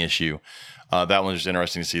heating issue. That one was just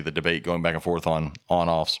interesting to see the debate going back and forth on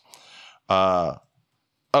on-offs. Another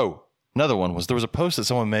one was there was a post that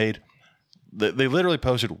someone made. They literally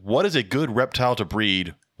posted, "What is a good reptile to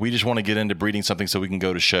breed? We just want to get into breeding something so we can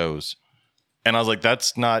go to shows." And I was like,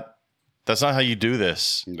 "That's not how you do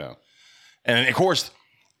this." No. And of course,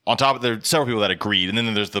 on top of there are several people that agreed, and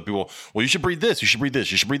then there's the people, well, you should breed this, you should breed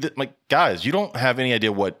this, you should breed that. Like, guys, you don't have any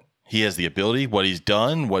idea what he has the ability, what he's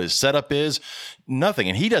done, what his setup is, nothing.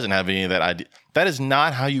 And he doesn't have any of that idea. That is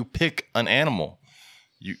not how you pick an animal.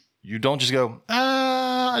 You don't just go,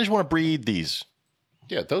 I just want to breed these.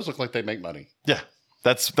 Yeah, those look like they make money. Yeah,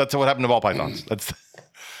 that's what happened to ball pythons.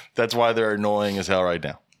 That's why they're annoying as hell right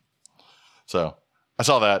now. So I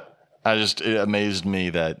saw that. It amazed me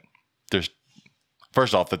that there's,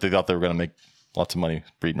 first off, that they thought they were going to make lots of money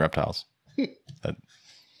breeding reptiles.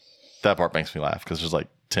 That part makes me laugh because there's like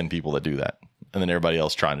 10 people that do that. And then everybody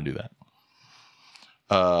else trying to do that.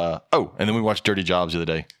 And then we watched Dirty Jobs the other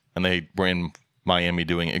day. And they were in Miami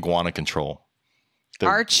doing iguana control.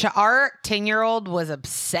 Our 10-year-old was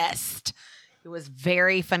obsessed. It was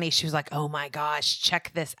very funny. She was like, "Oh my gosh,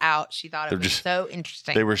 check this out." She thought it was so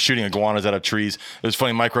interesting. They were shooting iguanas out of trees. It was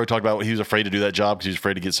funny. Micro talked about he was afraid to do that job because he was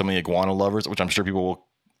afraid to get some of the iguana lovers, which I'm sure people will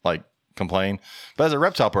like complain. But as a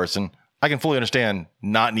reptile person, I can fully understand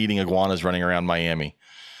not needing iguanas running around Miami.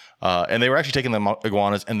 And they were actually taking the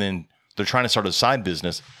iguanas, and then they're trying to start a side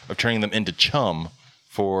business of turning them into chum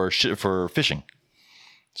for fishing.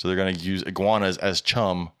 So they're going to use iguanas as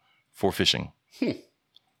chum for fishing.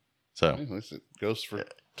 So At least it goes for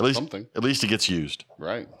something. At least it gets used.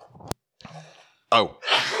 Right. Oh,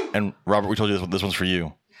 and Robert, we told you this one's for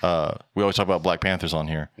you. We always talk about Black Panthers on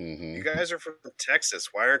here. Mm-hmm. You guys are from Texas.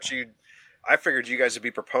 Why aren't you? I figured you guys would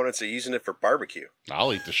be proponents of using it for barbecue.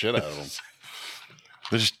 I'll eat the shit out of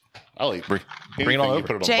them. I'll eat. Bring it all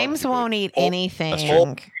over. James won't eat anything. That's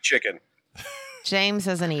true. Chicken. James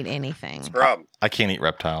doesn't eat anything. Problem. I can't eat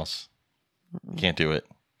reptiles. Can't do it.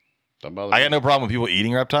 Don't bother I me. got no problem with people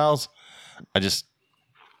eating reptiles. I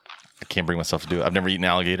can't bring myself to do it. I've never eaten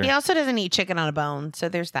alligator. He also doesn't eat chicken on a bone, so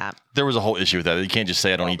there's that. There was a whole issue with that. You can't just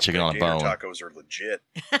say I don't eat chicken on a bone. Tacos are legit.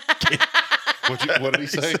 What did he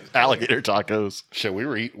say? Alligator tacos. Shit,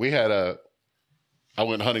 I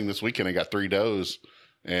went hunting this weekend and got 3 does,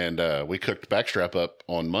 and we cooked backstrap up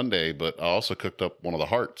on Monday, but I also cooked up one of the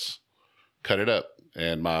hearts, cut it up,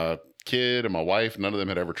 and my kid and my wife, none of them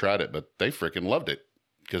had ever tried it, but they freaking loved it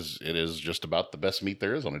because it is just about the best meat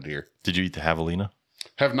there is on a deer. Did you eat the javelina?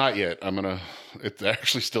 Have not yet. It's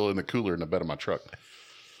actually still in the cooler in the bed of my truck.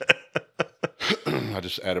 I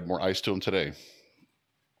just added more ice to them today.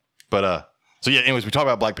 But, so yeah, anyways, we talk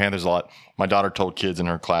about Black Panthers a lot. My daughter told kids in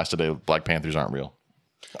her class today Black Panthers aren't real.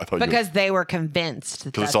 Because they were convinced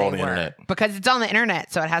that it's all on the internet. Because it's on the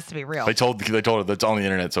internet, so it has to be real. They told her that's on the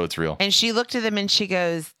internet, so it's real. And she looked at them and she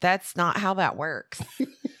goes, "That's not how that works."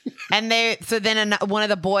 And then one of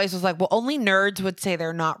the boys was like, "Well, only nerds would say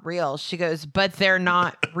they're not real." She goes, "But they're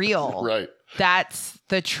not real." Right. That's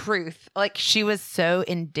the truth. Like, she was so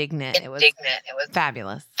indignant. It was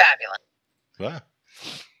fabulous. Wow.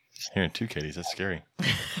 Hearing 2 Katie's, that's scary.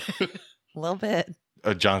 A little bit.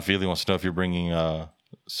 John Feely wants to know if you're bringing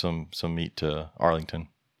some meat to Arlington.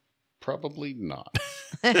 Probably not.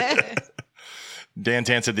 Dan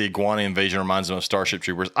Tan said the iguana invasion reminds him of Starship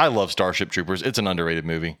Troopers. I love Starship Troopers. It's an underrated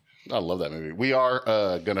movie. I love that movie. We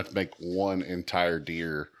are going to make one entire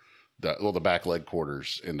deer, the back leg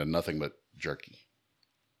quarters, into nothing but jerky.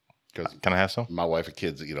 Because Can I have some? my wife and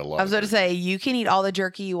kids eat a lot. I was going to say, you can eat all the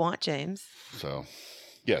jerky you want, James. So,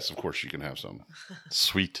 yes, of course you can have some.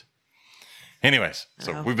 Sweet. Anyways,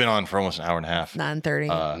 so we've been on for almost an hour and a half.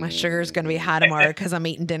 9:30. My sugar's going to be high tomorrow because I'm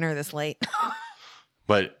eating dinner this late.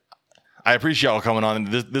 But I appreciate y'all coming on.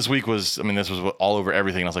 This week was all over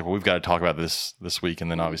everything. I was like, well, we've got to talk about this week.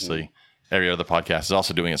 And then obviously every other podcast is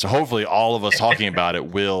also doing it. So hopefully all of us talking about it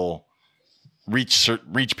will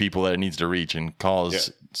reach people that it needs to reach and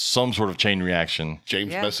cause some sort of chain reaction.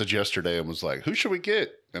 James messaged yesterday and was like, "Who should we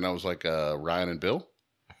get?" And I was like, "Ryan and Bill."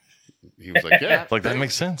 He was like, "Yeah." Like, that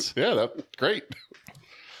makes sense. Yeah, that's great.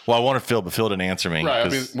 Well, I wanted Phil, but Phil didn't answer me. Right. I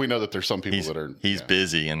mean, we know that there's some people that are. He's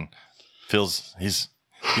busy, and he's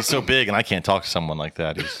so big, and I can't talk to someone like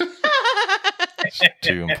that. He's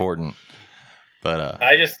too important. But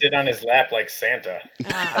I just sit on his lap like Santa.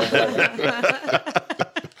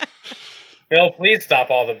 Bill, please stop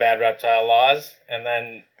all the bad reptile laws. And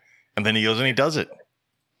then he goes and he does it.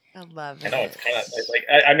 I love I it. know it's kind of like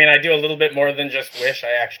I do a little bit more than just wish.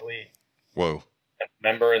 I actually Whoa.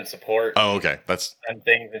 member and support Oh, okay. That's and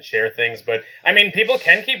things and share things. But I mean, people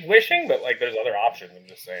can keep wishing, but like there's other options. I'm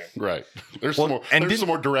just saying. Right. There's Well, some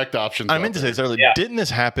more direct options. I out meant to say there. this earlier. Yeah. Didn't this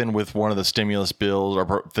happen with one of the stimulus bills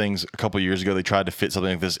or things a couple of years ago? They tried to fit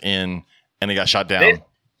something like this in, and they got shot down.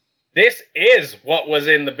 This is what was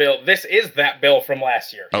in the bill. This is that bill from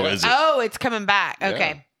last year. Oh, is it? Oh, it's coming back.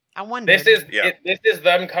 Okay. Yeah. I wonder. This is Yeah. this is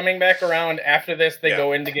them coming back around. After this, they Yeah.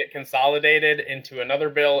 go in to get consolidated into another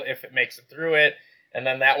bill if it makes it through it, and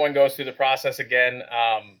then that one goes through the process again.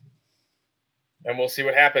 And we'll see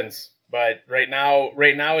what happens. But right now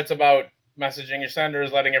it's about messaging your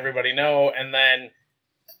senders, letting everybody know, and then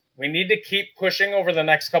we need to keep pushing over the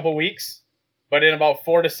next couple weeks. But in about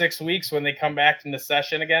 4 to 6 weeks, when they come back into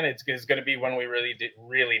session again, it's going to be when we really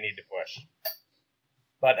need to push.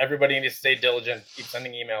 But everybody needs to stay diligent. Keep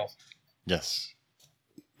sending emails. Yes.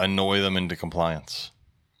 Annoy them into compliance.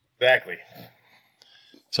 Exactly.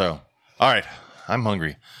 So, all right. I'm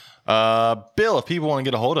hungry. Bill, if people want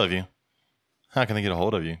to get a hold of you, how can they get a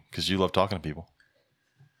hold of you? Because you love talking to people.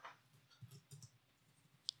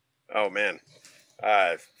 Oh, man.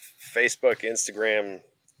 Facebook, Instagram,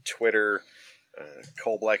 Twitter.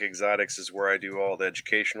 Coal Black Exotics is where I do all the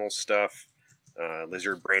educational stuff.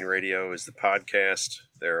 Lizard Brain Radio is the podcast.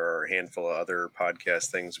 There are a handful of other podcast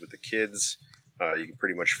things with the kids. You can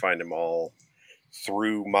pretty much find them all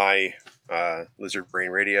through my Lizard Brain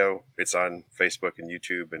Radio. It's on Facebook and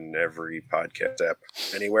YouTube and every podcast app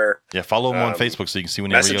anywhere. Yeah, follow him on Facebook so you can see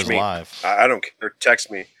whenever he goes live. I don't care. Text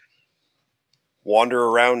me. Wander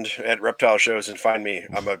around at reptile shows and find me.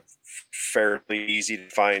 I'm a fairly easy to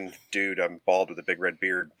find dude. I'm bald with a big red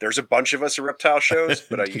beard. There's a bunch of us at reptile shows,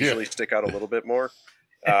 but I usually stick out a little bit more.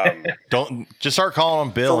 Don't just start calling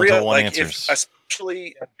them Bill real, until one like answers.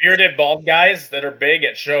 Especially bearded bald guys that are big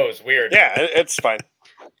at shows. Weird. Yeah, it's fine.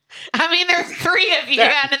 I mean, there's 3 of you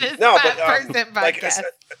out of this 5-person podcast.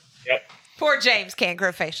 Yep. Poor James can't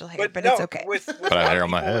grow facial hair, but no, it's okay. With but I have hair on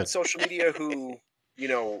my people head. Social media who,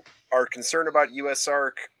 are concerned about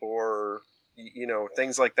USARK or,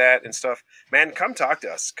 things like that and stuff, man, come talk to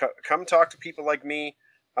us. Come talk to people like me.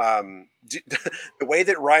 The way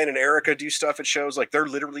that Ryan and Erica do stuff at shows, like they're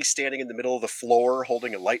literally standing in the middle of the floor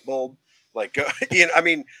holding a light bulb. Like,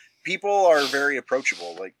 people are very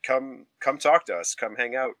approachable. Like, come talk to us. Come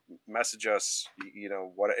hang out. Message us.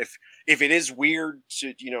 What if it is weird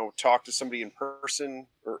to talk to somebody in person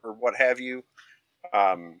or what have you.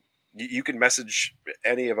 You can message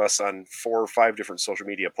any of us on 4 or 5 different social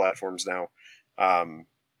media platforms now.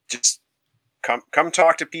 Just come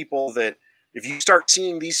talk to people that if you start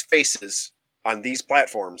seeing these faces on these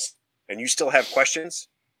platforms and you still have questions,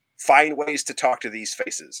 find ways to talk to these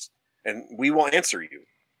faces and we will answer you.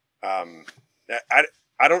 I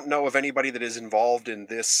don't know of anybody that is involved in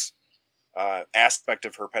this aspect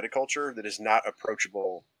of herpeticulture that is not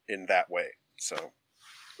approachable in that way. So.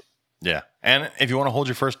 Yeah. And if you want to hold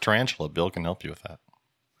your first tarantula, Bill can help you with that.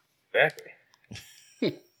 Exactly.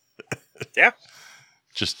 Yeah.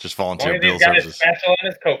 Just volunteer Bill got services. His spatula and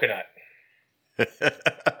his coconut.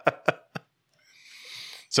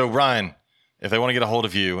 So, Ryan, if they want to get a hold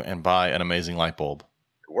of you and buy an amazing light bulb.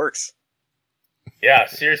 It works. Yeah,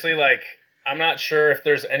 seriously, like, I'm not sure if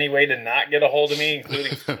there's any way to not get a hold of me,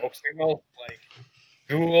 including smoke signals. Like,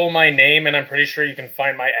 Google my name, and I'm pretty sure you can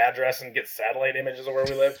find my address and get satellite images of where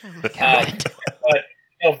we live. But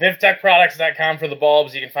VivTechProducts.com for the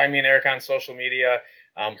bulbs. You can find me and Eric on social media.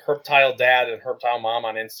 Herptile Dad and Herptile Mom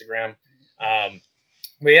on Instagram.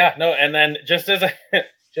 But yeah, no, and then just as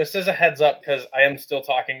a heads up, because I am still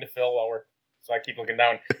talking to Phil so I keep looking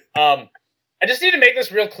down. I just need to make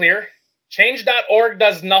this real clear. Change.org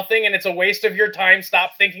does nothing, and it's a waste of your time.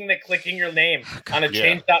 Stop thinking that clicking your name on a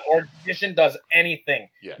Change.org petition does anything.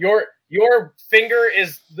 Yeah. Your finger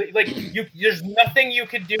is like there's nothing you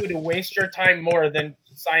could do to waste your time more than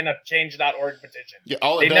sign a Change.org petition. Yeah,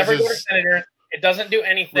 they never go to senators. It doesn't do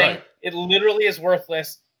anything. Right. It literally is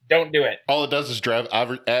worthless. Don't do it. All it does is drive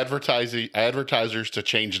advertisers to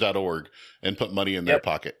Change.org and put money in their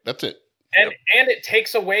pocket. That's it. And it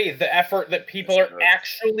takes away the effort that people are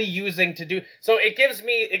actually using to do. So it gives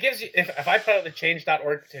you, if I put out the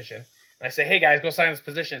Change.org petition and I say, hey guys, go sign this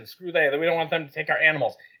petition, screw that, we don't want them to take our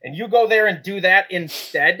animals. And you go there and do that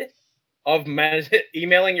instead of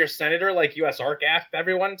emailing your senator like USARK asked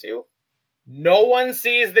everyone to. No one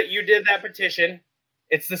sees that you did that petition.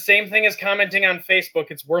 It's the same thing as commenting on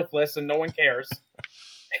Facebook. It's worthless and no one cares.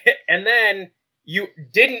 And then you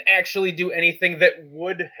didn't actually do anything that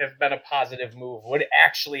would have been a positive move, would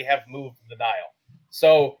actually have moved the dial.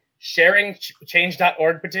 So sharing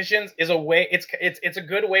Change.org petitions is a way. It's a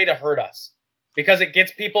good way to hurt us because it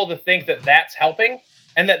gets people to think that that's helping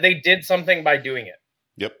and that they did something by doing it.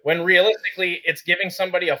 Yep. When realistically, it's giving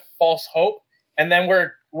somebody a false hope, and then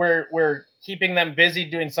we're keeping them busy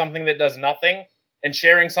doing something that does nothing and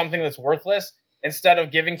sharing something that's worthless instead of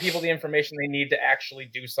giving people the information they need to actually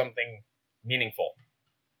do something meaningful.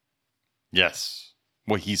 Yes.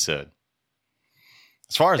 What he said.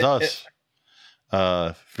 As far as us,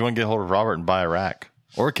 if you want to get a hold of Robert and buy a rack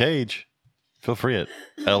or a cage, feel free at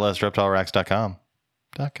lsreptileracks.com.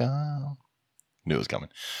 Knew it was coming.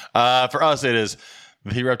 For us, it is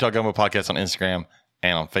the Reptile Gumbo Podcast on Instagram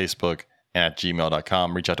and on Facebook and at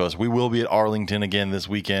gmail.com. Reach out to us. We will be at Arlington again this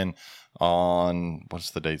weekend on, what's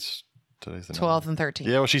the dates? Today's the 12th and 13th.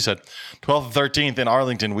 Yeah, what she said. 12th and 13th in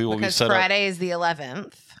Arlington. We will be set Friday up. is the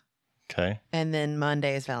 11th. Okay. And then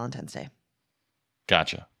Monday is Valentine's Day.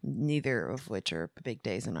 Gotcha. Neither of which are big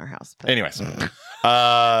days in our house. But. Anyways,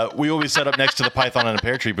 we will be set up next to the Python and a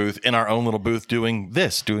Pear Tree booth in our own little booth doing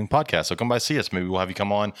podcasts. So come by, see us. Maybe we'll have you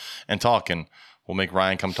come on and talk, and we'll make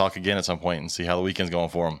Ryan come talk again at some point and see how the weekend's going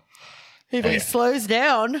for him. If he slows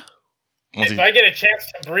down. If I get a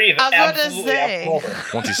chance to breathe, I was about to say.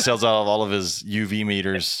 Once he sells out all of his UV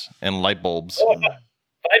meters and light bulbs. Well,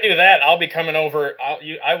 if I do that, I'll be coming over.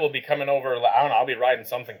 I will be coming over. I don't know. I'll be riding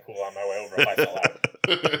something cool on my way over if I sell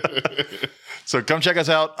out. So come check us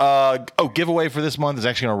out. Giveaway for this month is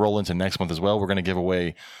actually going to roll into next month as well. We're going to give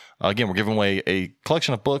away, we're giving away a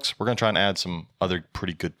collection of books. We're going to try and add some other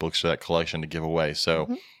pretty good books to that collection to give away.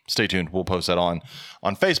 So stay tuned. We'll post that on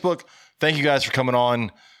Facebook. Thank you guys for coming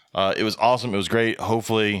on. It was awesome. It was great.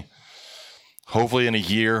 Hopefully in a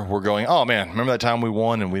year we're going, oh man, remember that time we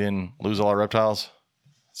won and we didn't lose all our reptiles?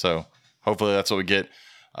 So hopefully that's what we get.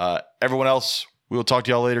 Everyone else, we will talk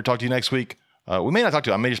to y'all later. Talk to you next week. We may not talk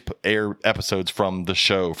to you. I may just air episodes from the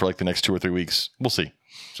show for like the next 2 or 3 weeks. We'll see.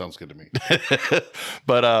 Sounds good to me.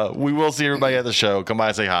 But we will see everybody at the show. Come by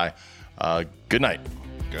and say hi. Good night.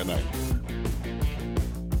 Good night.